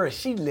 Where does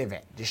she live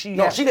at? Does she?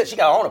 No, she got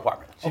her own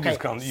apartment. She just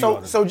comes to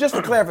you. So just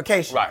for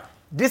clarification, Right.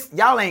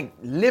 Y'all ain't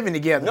living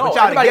together. No, but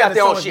y'all everybody got together,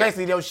 their own so it's shit.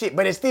 basically their shit.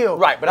 But it's still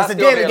Right, but it's I a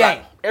still daily feel game.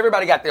 like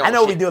everybody got their own I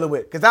know shit. we dealing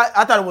with because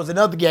I thought it was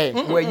another game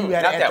where you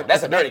had Not that.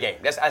 That's a dirty game.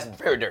 That's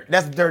very dirty.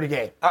 That's a dirty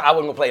game. I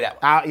wasn't gonna play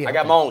that one. Yeah, I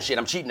got okay. my own shit.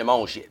 I'm cheating in my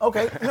own shit.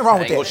 Okay, nothing wrong I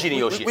with ain't that. gonna cheat in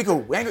your shit. We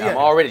cool. We ain't I'm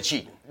already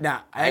cheating. Nah,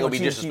 I ain't gonna be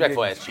cheat,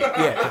 disrespectful ass cheat.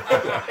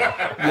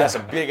 Yeah. That's a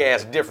big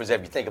ass difference if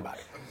you think about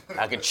it.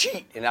 I can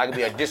cheat and I can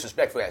be a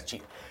disrespectful ass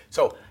cheater.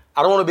 So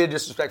I don't want to be a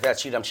disrespectful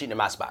ass cheater. I'm cheating in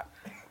my spot.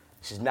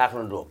 She's knocking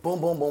on the door.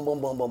 Boom, boom, boom, boom,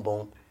 boom, boom,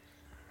 boom.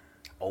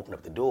 Open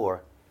up the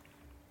door.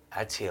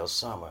 I tell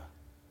Summer,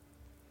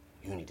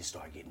 you need to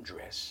start getting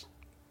dressed.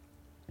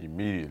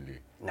 Immediately.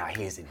 Now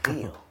here's the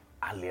deal.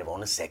 I live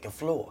on the 2nd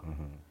floor.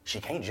 She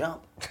can't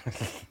jump.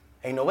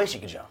 Ain't no way she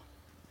can jump.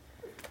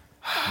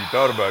 You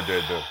thought about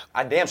that though.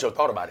 I damn sure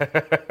thought about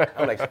it.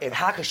 I'm like,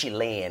 how could she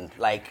land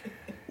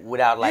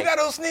without You got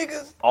those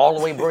sneakers? all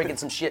the way breaking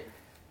some shit?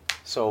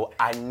 So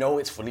I know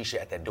it's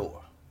Felicia at that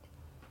door.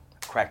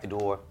 I crack the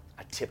door.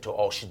 I tiptoe.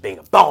 Oh, she's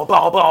banging. Boom,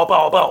 boom, boom,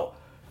 boom, boom.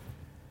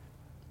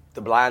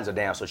 The blinds are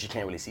down, so she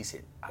can't really see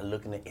shit. I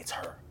look in it. It's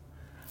her.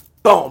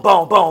 Boom,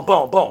 boom, boom,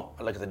 boom, boom.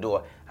 I look at the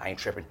door. I ain't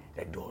tripping.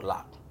 That door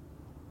locked.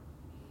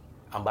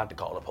 I'm about to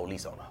call the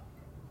police on her.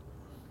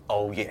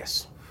 Oh,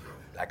 yes.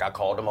 Like I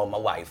called them on my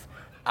wife.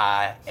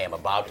 I am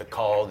about to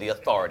call the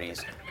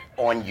authorities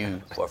on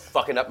you for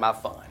fucking up my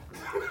fun.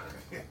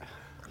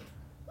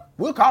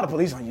 We'll call the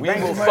police on you. We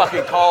will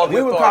fucking call the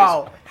We will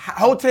authorities.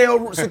 call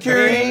hotel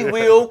security.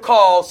 We will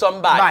call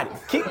somebody.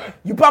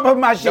 You pop up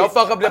my shit. Don't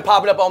fuck up them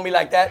popping up on me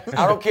like that.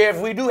 I don't care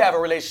if we do have a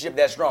relationship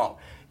that strong.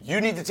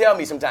 You need to tell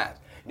me sometimes.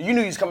 You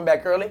knew you was coming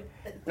back early.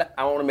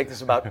 I don't want to make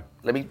this about,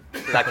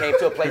 because I came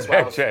to a place where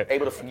I was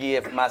able to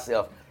forgive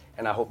myself,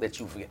 and I hope that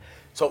you forget.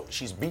 So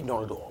she's beating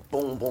on the door.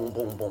 Boom, boom,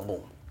 boom, boom,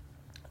 boom.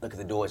 Look at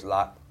the door, it's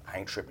locked. I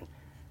ain't tripping.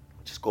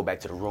 Just go back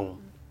to the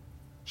room.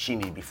 She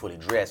need to be fully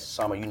dressed.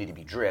 Summer, you need to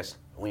be dressed.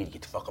 We need to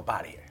get the fuck up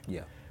out of here.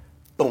 Yeah.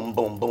 Boom,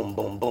 boom, boom,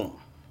 boom, boom.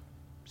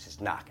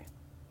 She's knocking.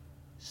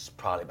 It's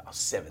probably about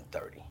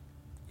 7:30.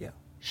 Yeah.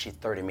 She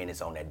 30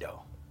 minutes on that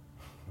door.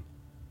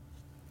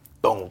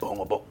 Boom,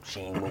 boom, boom.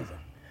 She ain't moving.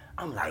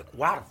 I'm like,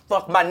 why the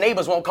fuck my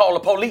neighbors won't call the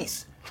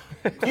police?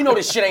 You know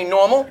this shit ain't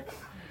normal.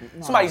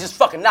 Somebody just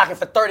fucking knocking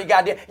for 30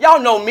 goddamn. Y'all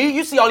know me.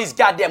 You see all these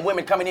goddamn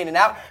women coming in and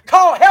out.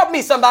 Help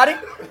me, somebody.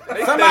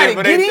 Somebody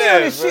get in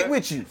on this shit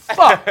with you.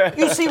 Fuck.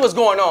 You see what's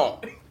going on.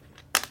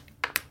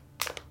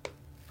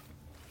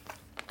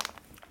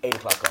 8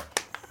 o'clock come.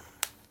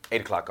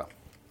 8 o'clock come.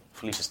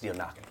 Felicia's still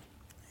knocking.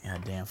 Yeah,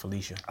 damn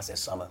Felicia. I said,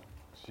 Summer,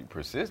 She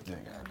persistent.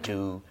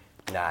 do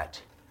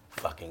not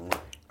fucking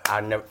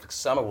move.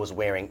 Summer was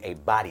wearing a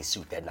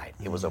bodysuit that night.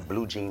 It was a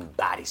blue jean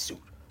bodysuit.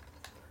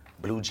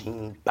 Blue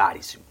jean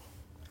bodysuit.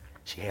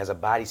 She has a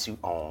bodysuit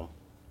on.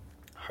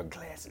 Her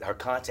glasses, her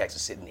contacts are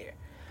sitting there.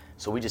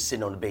 So we just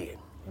sitting on the bed,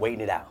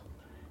 waiting it out.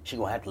 She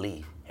gonna have to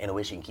leave. Ain't no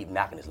way she can keep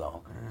knocking this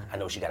long. I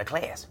know she got a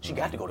class. She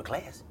got to go to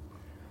class.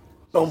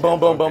 Boom, boom,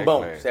 boom, boom,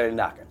 boom. Started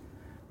knocking.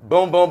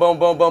 Boom, boom, boom,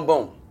 boom, boom,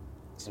 boom.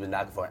 She was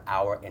knocking for an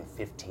hour and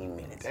 15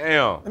 minutes.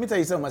 Damn. Let me tell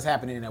you something what's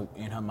happening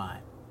in her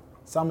mind.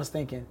 Summer's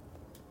thinking,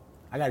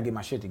 I gotta get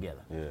my shit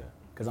together. Yeah.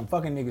 Cause I'm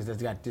fucking niggas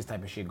that's got this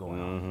type of shit going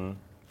on.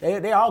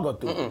 They all go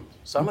through it.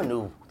 Summer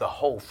knew the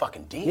whole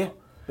fucking deal. Yeah.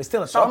 But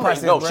still a thought Summer,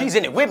 process, no, bro. she's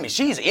in it with me.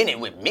 She's in it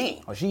with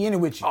me. Oh, she in it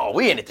with you. Oh,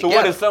 we in it So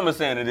together. what is Summer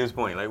saying at this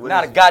point? Like, what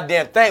Not a is-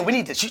 goddamn thing. We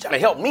need to. She's trying to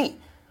help me.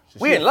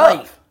 We she in afraid.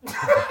 love.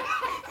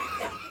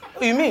 What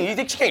do you mean? You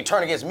think she can't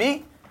turn against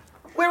me?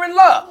 We're in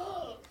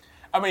love.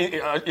 I mean,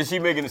 is she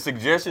making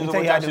suggestions of Let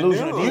what me tell y'all you how should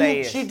delusional do? delay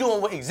is. She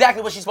doing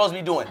exactly what she's supposed to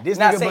be doing. This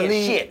Not nigga saying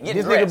believe. shit. Getting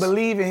This nigga dressed.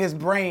 believe in his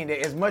brain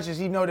that as much as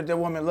he know that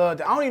woman loved.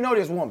 I don't even know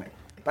this woman,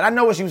 but I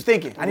know what she was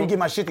thinking. I need to get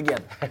my shit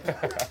together.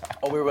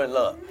 Oh, we were in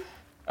love.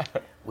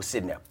 We're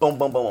sitting there. Boom,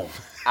 boom, boom, boom.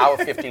 Hour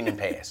 15 and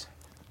pass.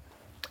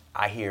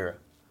 I hear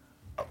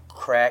a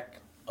crack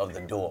of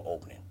the door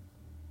opening.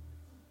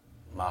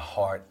 My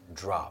heart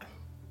dropped.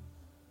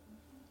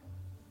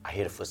 I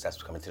hear the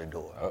footsteps coming to the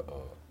door.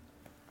 Uh-oh.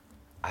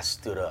 I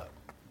stood up,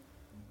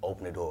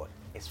 opened the door.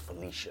 It's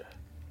Felicia.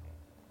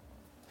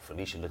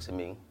 Felicia looks at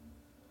me,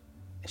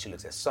 and she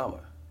looks at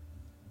Summer,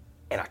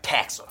 and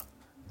attacks her.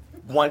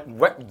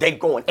 They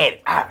going at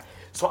it.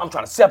 So I'm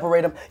trying to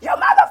separate them. You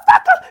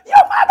motherfucker! You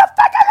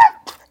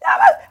motherfucker!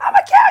 I'ma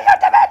kill you,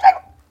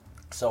 Dimitri!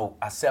 So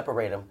I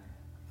separate them.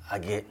 I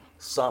get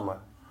Summer.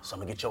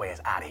 Summer, get your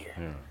ass out of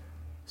here.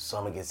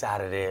 Summer gets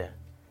out of there.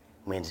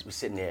 We're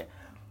sitting there.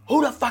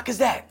 Who the fuck is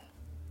that?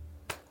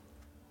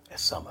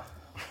 That's Summer.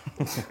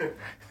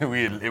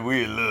 we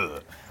in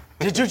love.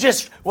 Did you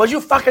was you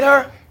fucking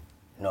her?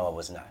 No, I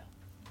was not.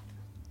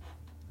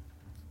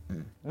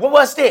 What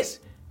was this?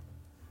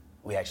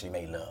 We actually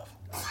made love.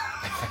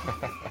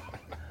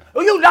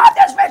 Oh, you love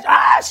this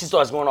bitch? She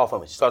starts going off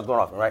on me.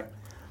 Right?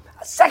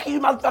 I second you,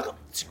 motherfucker.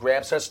 She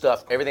grabs her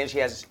stuff, everything she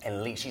has,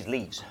 and leaves. She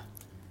leaves.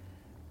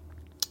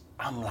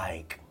 I'm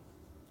like,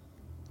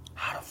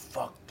 how the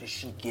fuck did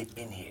she get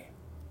in here?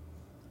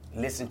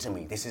 Listen to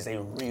me. This is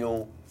a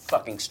real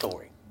fucking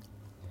story.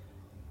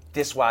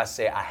 This is why I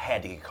said I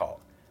had to get caught.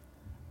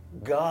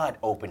 God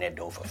opened that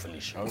door for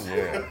Felicia. Oh,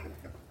 yeah.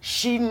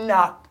 She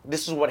knocked.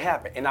 This is what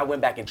happened. And I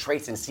went back and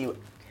traced and see.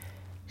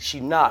 She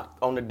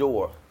knocked on the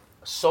door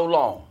so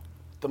long,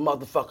 the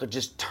motherfucker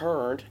just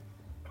turned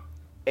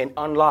and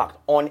unlocked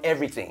on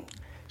everything.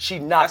 She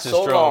knocked That's a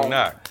so strong long.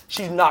 knock.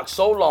 She knocked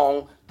so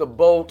long, the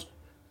bolt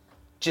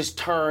just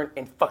turned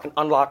and fucking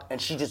unlocked, and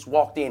she just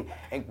walked in.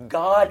 And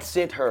God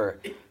sent her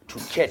to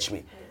catch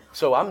me.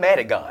 So I'm mad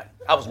at God.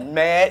 I was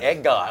mad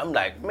at God. I'm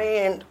like,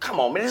 man, come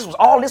on, man.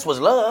 This was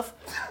love.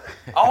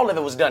 All of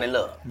it was done in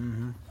love.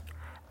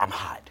 I'm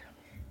hot.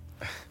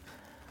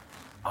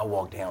 I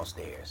walk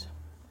downstairs.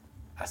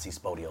 I see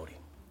Spodiotti.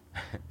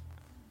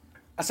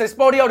 I say,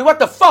 Spodiotti, what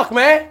the fuck,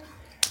 man?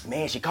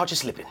 Man, she caught you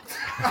slipping.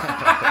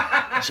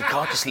 She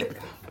caught you slipping.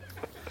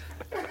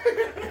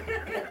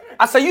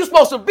 I say, you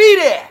supposed to be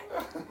there.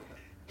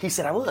 He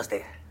said, I was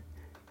there.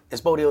 And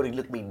Spodiotti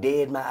looked me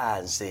dead in my eyes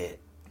and said,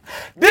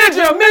 did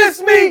you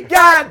miss me?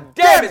 God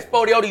damn it,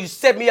 Spodiotti, you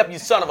set me up, you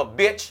son of a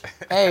bitch.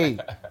 Hey,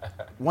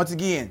 once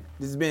again,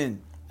 this has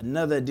been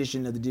another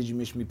edition of the Did You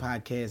Miss Me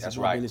podcast. That's It's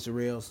right. Billy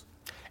Surreals.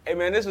 Hey,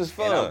 man, this was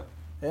fun.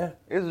 Yeah.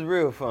 This was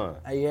real fun.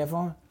 Hey, you have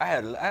fun? I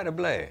had a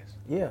blast.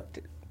 Yeah.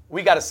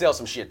 We got to sell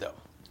some shit, though.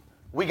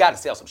 We got to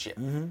sell some shit.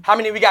 How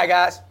many we got,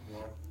 guys?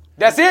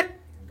 That's it?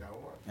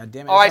 Now,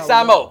 damn it, All right,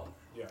 that's all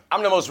Simo.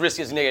 I'm the most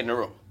riskiest nigga in the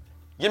room.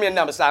 Give me a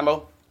number,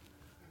 Simo.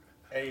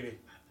 80.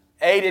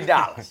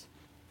 $80.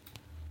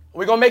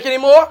 We gonna make any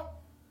more?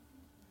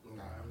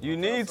 You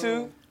need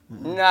to.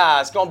 Nah,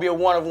 it's gonna be a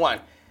one of one.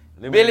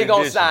 Limited Billy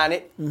gonna edition. sign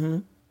it.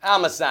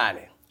 I'ma sign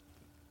it.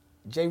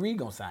 Jay Reid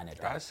gonna sign that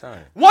thing. I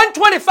signed.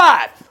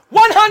 125.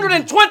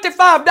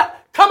 $125.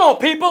 Come on,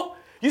 people.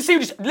 You see,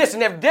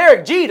 listen, if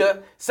Derek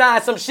Jeter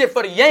signed some shit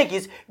for the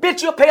Yankees,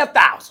 bitch, you'll pay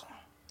 $1,000.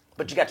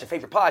 But you got your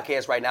favorite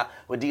podcast right now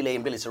with D-Lay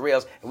and Billy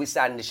Surreals, and we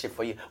signing this shit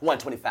for you.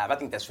 125. I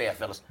think that's fair,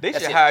 fellas. They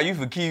That's should it. hire you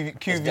for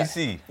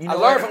QVC. I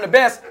learned from the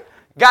best.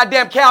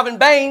 Goddamn Calvin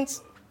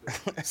Baines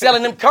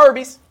selling them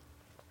Kirby's.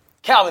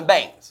 Calvin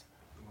Baines.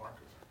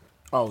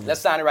 Oh, yeah.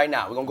 Let's sign it right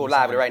now. We're gonna go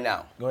live with it right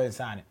now. Go ahead and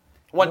sign it.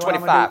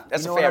 125.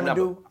 That's a fair I'm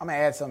number. I'm gonna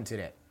add something to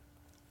that.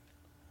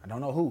 I don't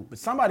know who, but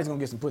somebody's gonna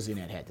get some pussy in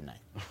that hat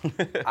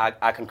tonight.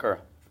 I concur.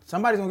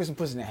 Somebody's gonna get some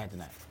pussy in that hat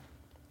tonight.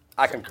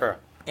 I concur.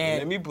 And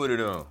Let me put it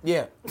on.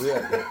 yeah.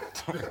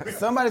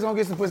 Somebody's gonna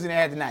get some pussy in that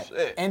hat tonight.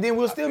 Shit. And then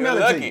we'll still feel mail it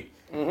lucky.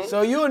 to you.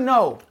 So you'll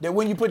know that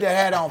when you put that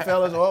hat on,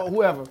 fellas, or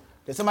whoever,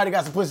 that somebody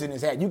got some pussy in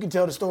his hat. You can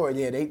tell the story.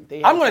 Yeah,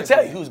 they I'm gonna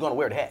tell you who's gonna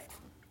wear the hat.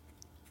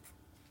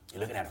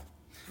 You're looking at him.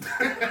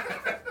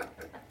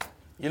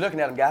 You're looking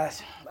at him,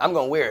 guys. I'm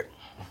gonna wear it.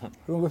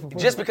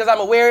 Just because I'm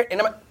gonna wear it,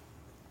 and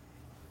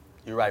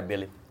You're right,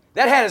 Billy.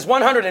 That hat is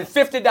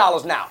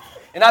 $150 now,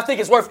 and I think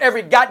it's worth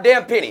every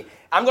goddamn penny.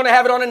 I'm gonna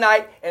have it on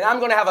tonight, and I'm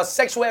gonna have a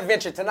sexual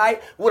adventure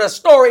tonight with a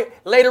story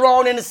later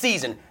on in the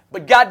season.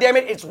 But goddamn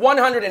it, it's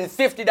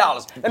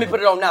 $150. Let me put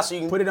it on now so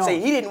you can say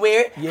he didn't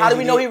wear it. Yeah, How do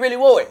we know he really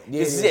wore it? Yeah,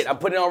 This is it. I'm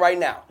putting it on right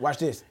now. Watch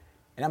this.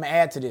 And I'm going to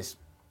add to this.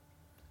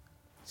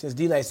 Since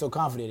D-Lay's so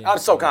confident. I'm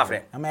so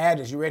confident. I'm going to add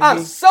this. You ready, I'm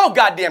D? so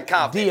goddamn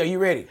confident. D, are you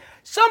ready?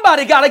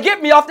 Somebody gotta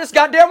get me off this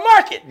goddamn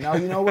market. No,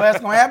 you know what's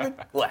going to happen?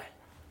 What?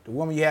 The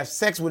woman you have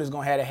sex with is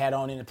going to have the hat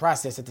on in the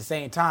process at the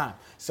same time.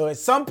 So at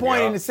some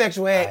point in the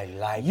sexual act,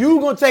 you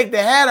going to take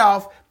the hat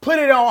off, put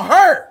it on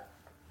her.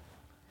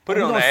 Put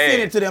it on the ass.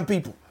 Send ass. it to them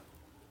people.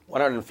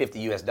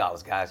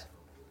 $150, guys.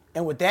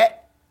 And with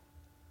that,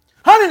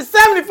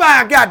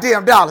 $175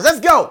 goddamn dollars. Let's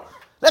go.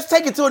 Let's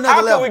take it to another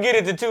How level. can we get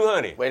it to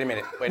 200? Wait a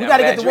minute. We got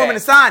to get the woman to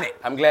sign it.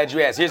 I'm glad you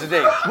asked. Here's the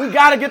thing. We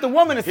got to get the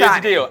woman to Here's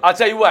sign the deal. I'll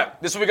tell you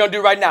what. This is what we're gonna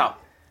do right now.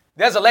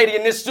 There's a lady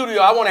in this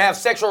studio I want to have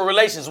sexual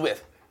relations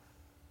with.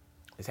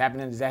 It's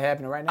happening. Is that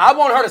happening right now? I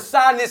want her to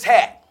sign this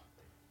hat.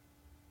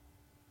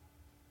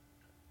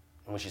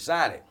 And when she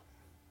signs it,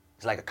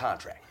 it's like a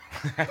contract.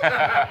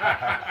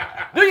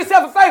 Do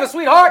yourself a favor,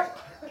 sweetheart.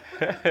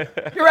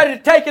 Get ready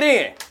to take it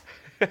in.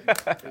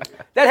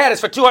 That hat is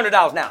for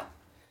 $200 now.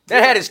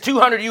 That hat is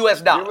 $200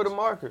 US. Give her the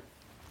marker.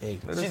 Hey,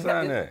 Let her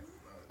sign that.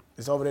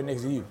 it's over there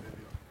next to you.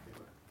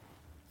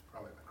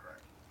 Probably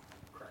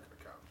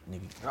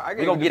in the crack. I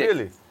We gonna get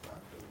it.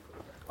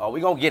 Oh,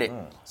 we gonna get it.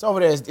 It's over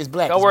there. It's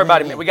black. Don't It's worry about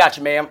green it, man. ink. We got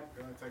you, ma'am. Go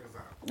ahead and take us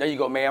out. There you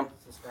go, ma'am.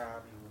 Subscribe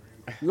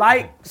and review.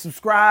 Like,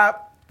 subscribe,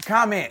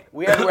 comment.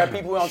 We everywhere,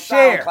 people. We're on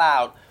Share.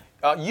 SoundCloud,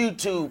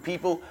 YouTube,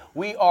 people.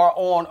 We are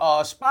on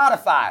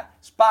Spotify.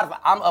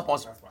 I'm up on.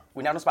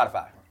 We're not on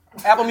Spotify.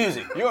 Apple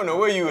Music. You don't know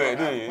where you at,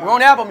 do you? We're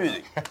on Apple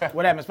Music.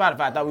 What happened to Spotify?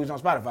 I thought we was on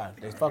Spotify.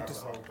 They fucked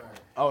us.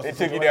 Oh, They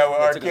took you down with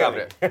R. Took us over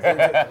Kelly.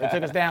 there. They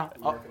took us down.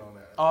 Working on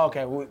that. Oh,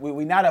 okay.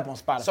 We not up on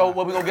Spotify. So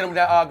what we gonna get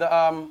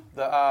them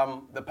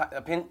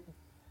the pin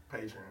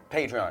Patreon.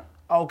 Patreon.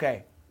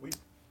 Okay. We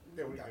got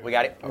it. We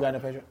got it. You got the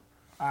Patreon?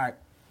 All right.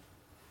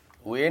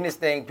 We're in this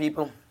thing,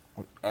 people,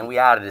 and we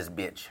out of this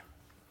bitch.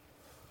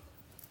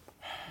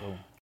 Boom.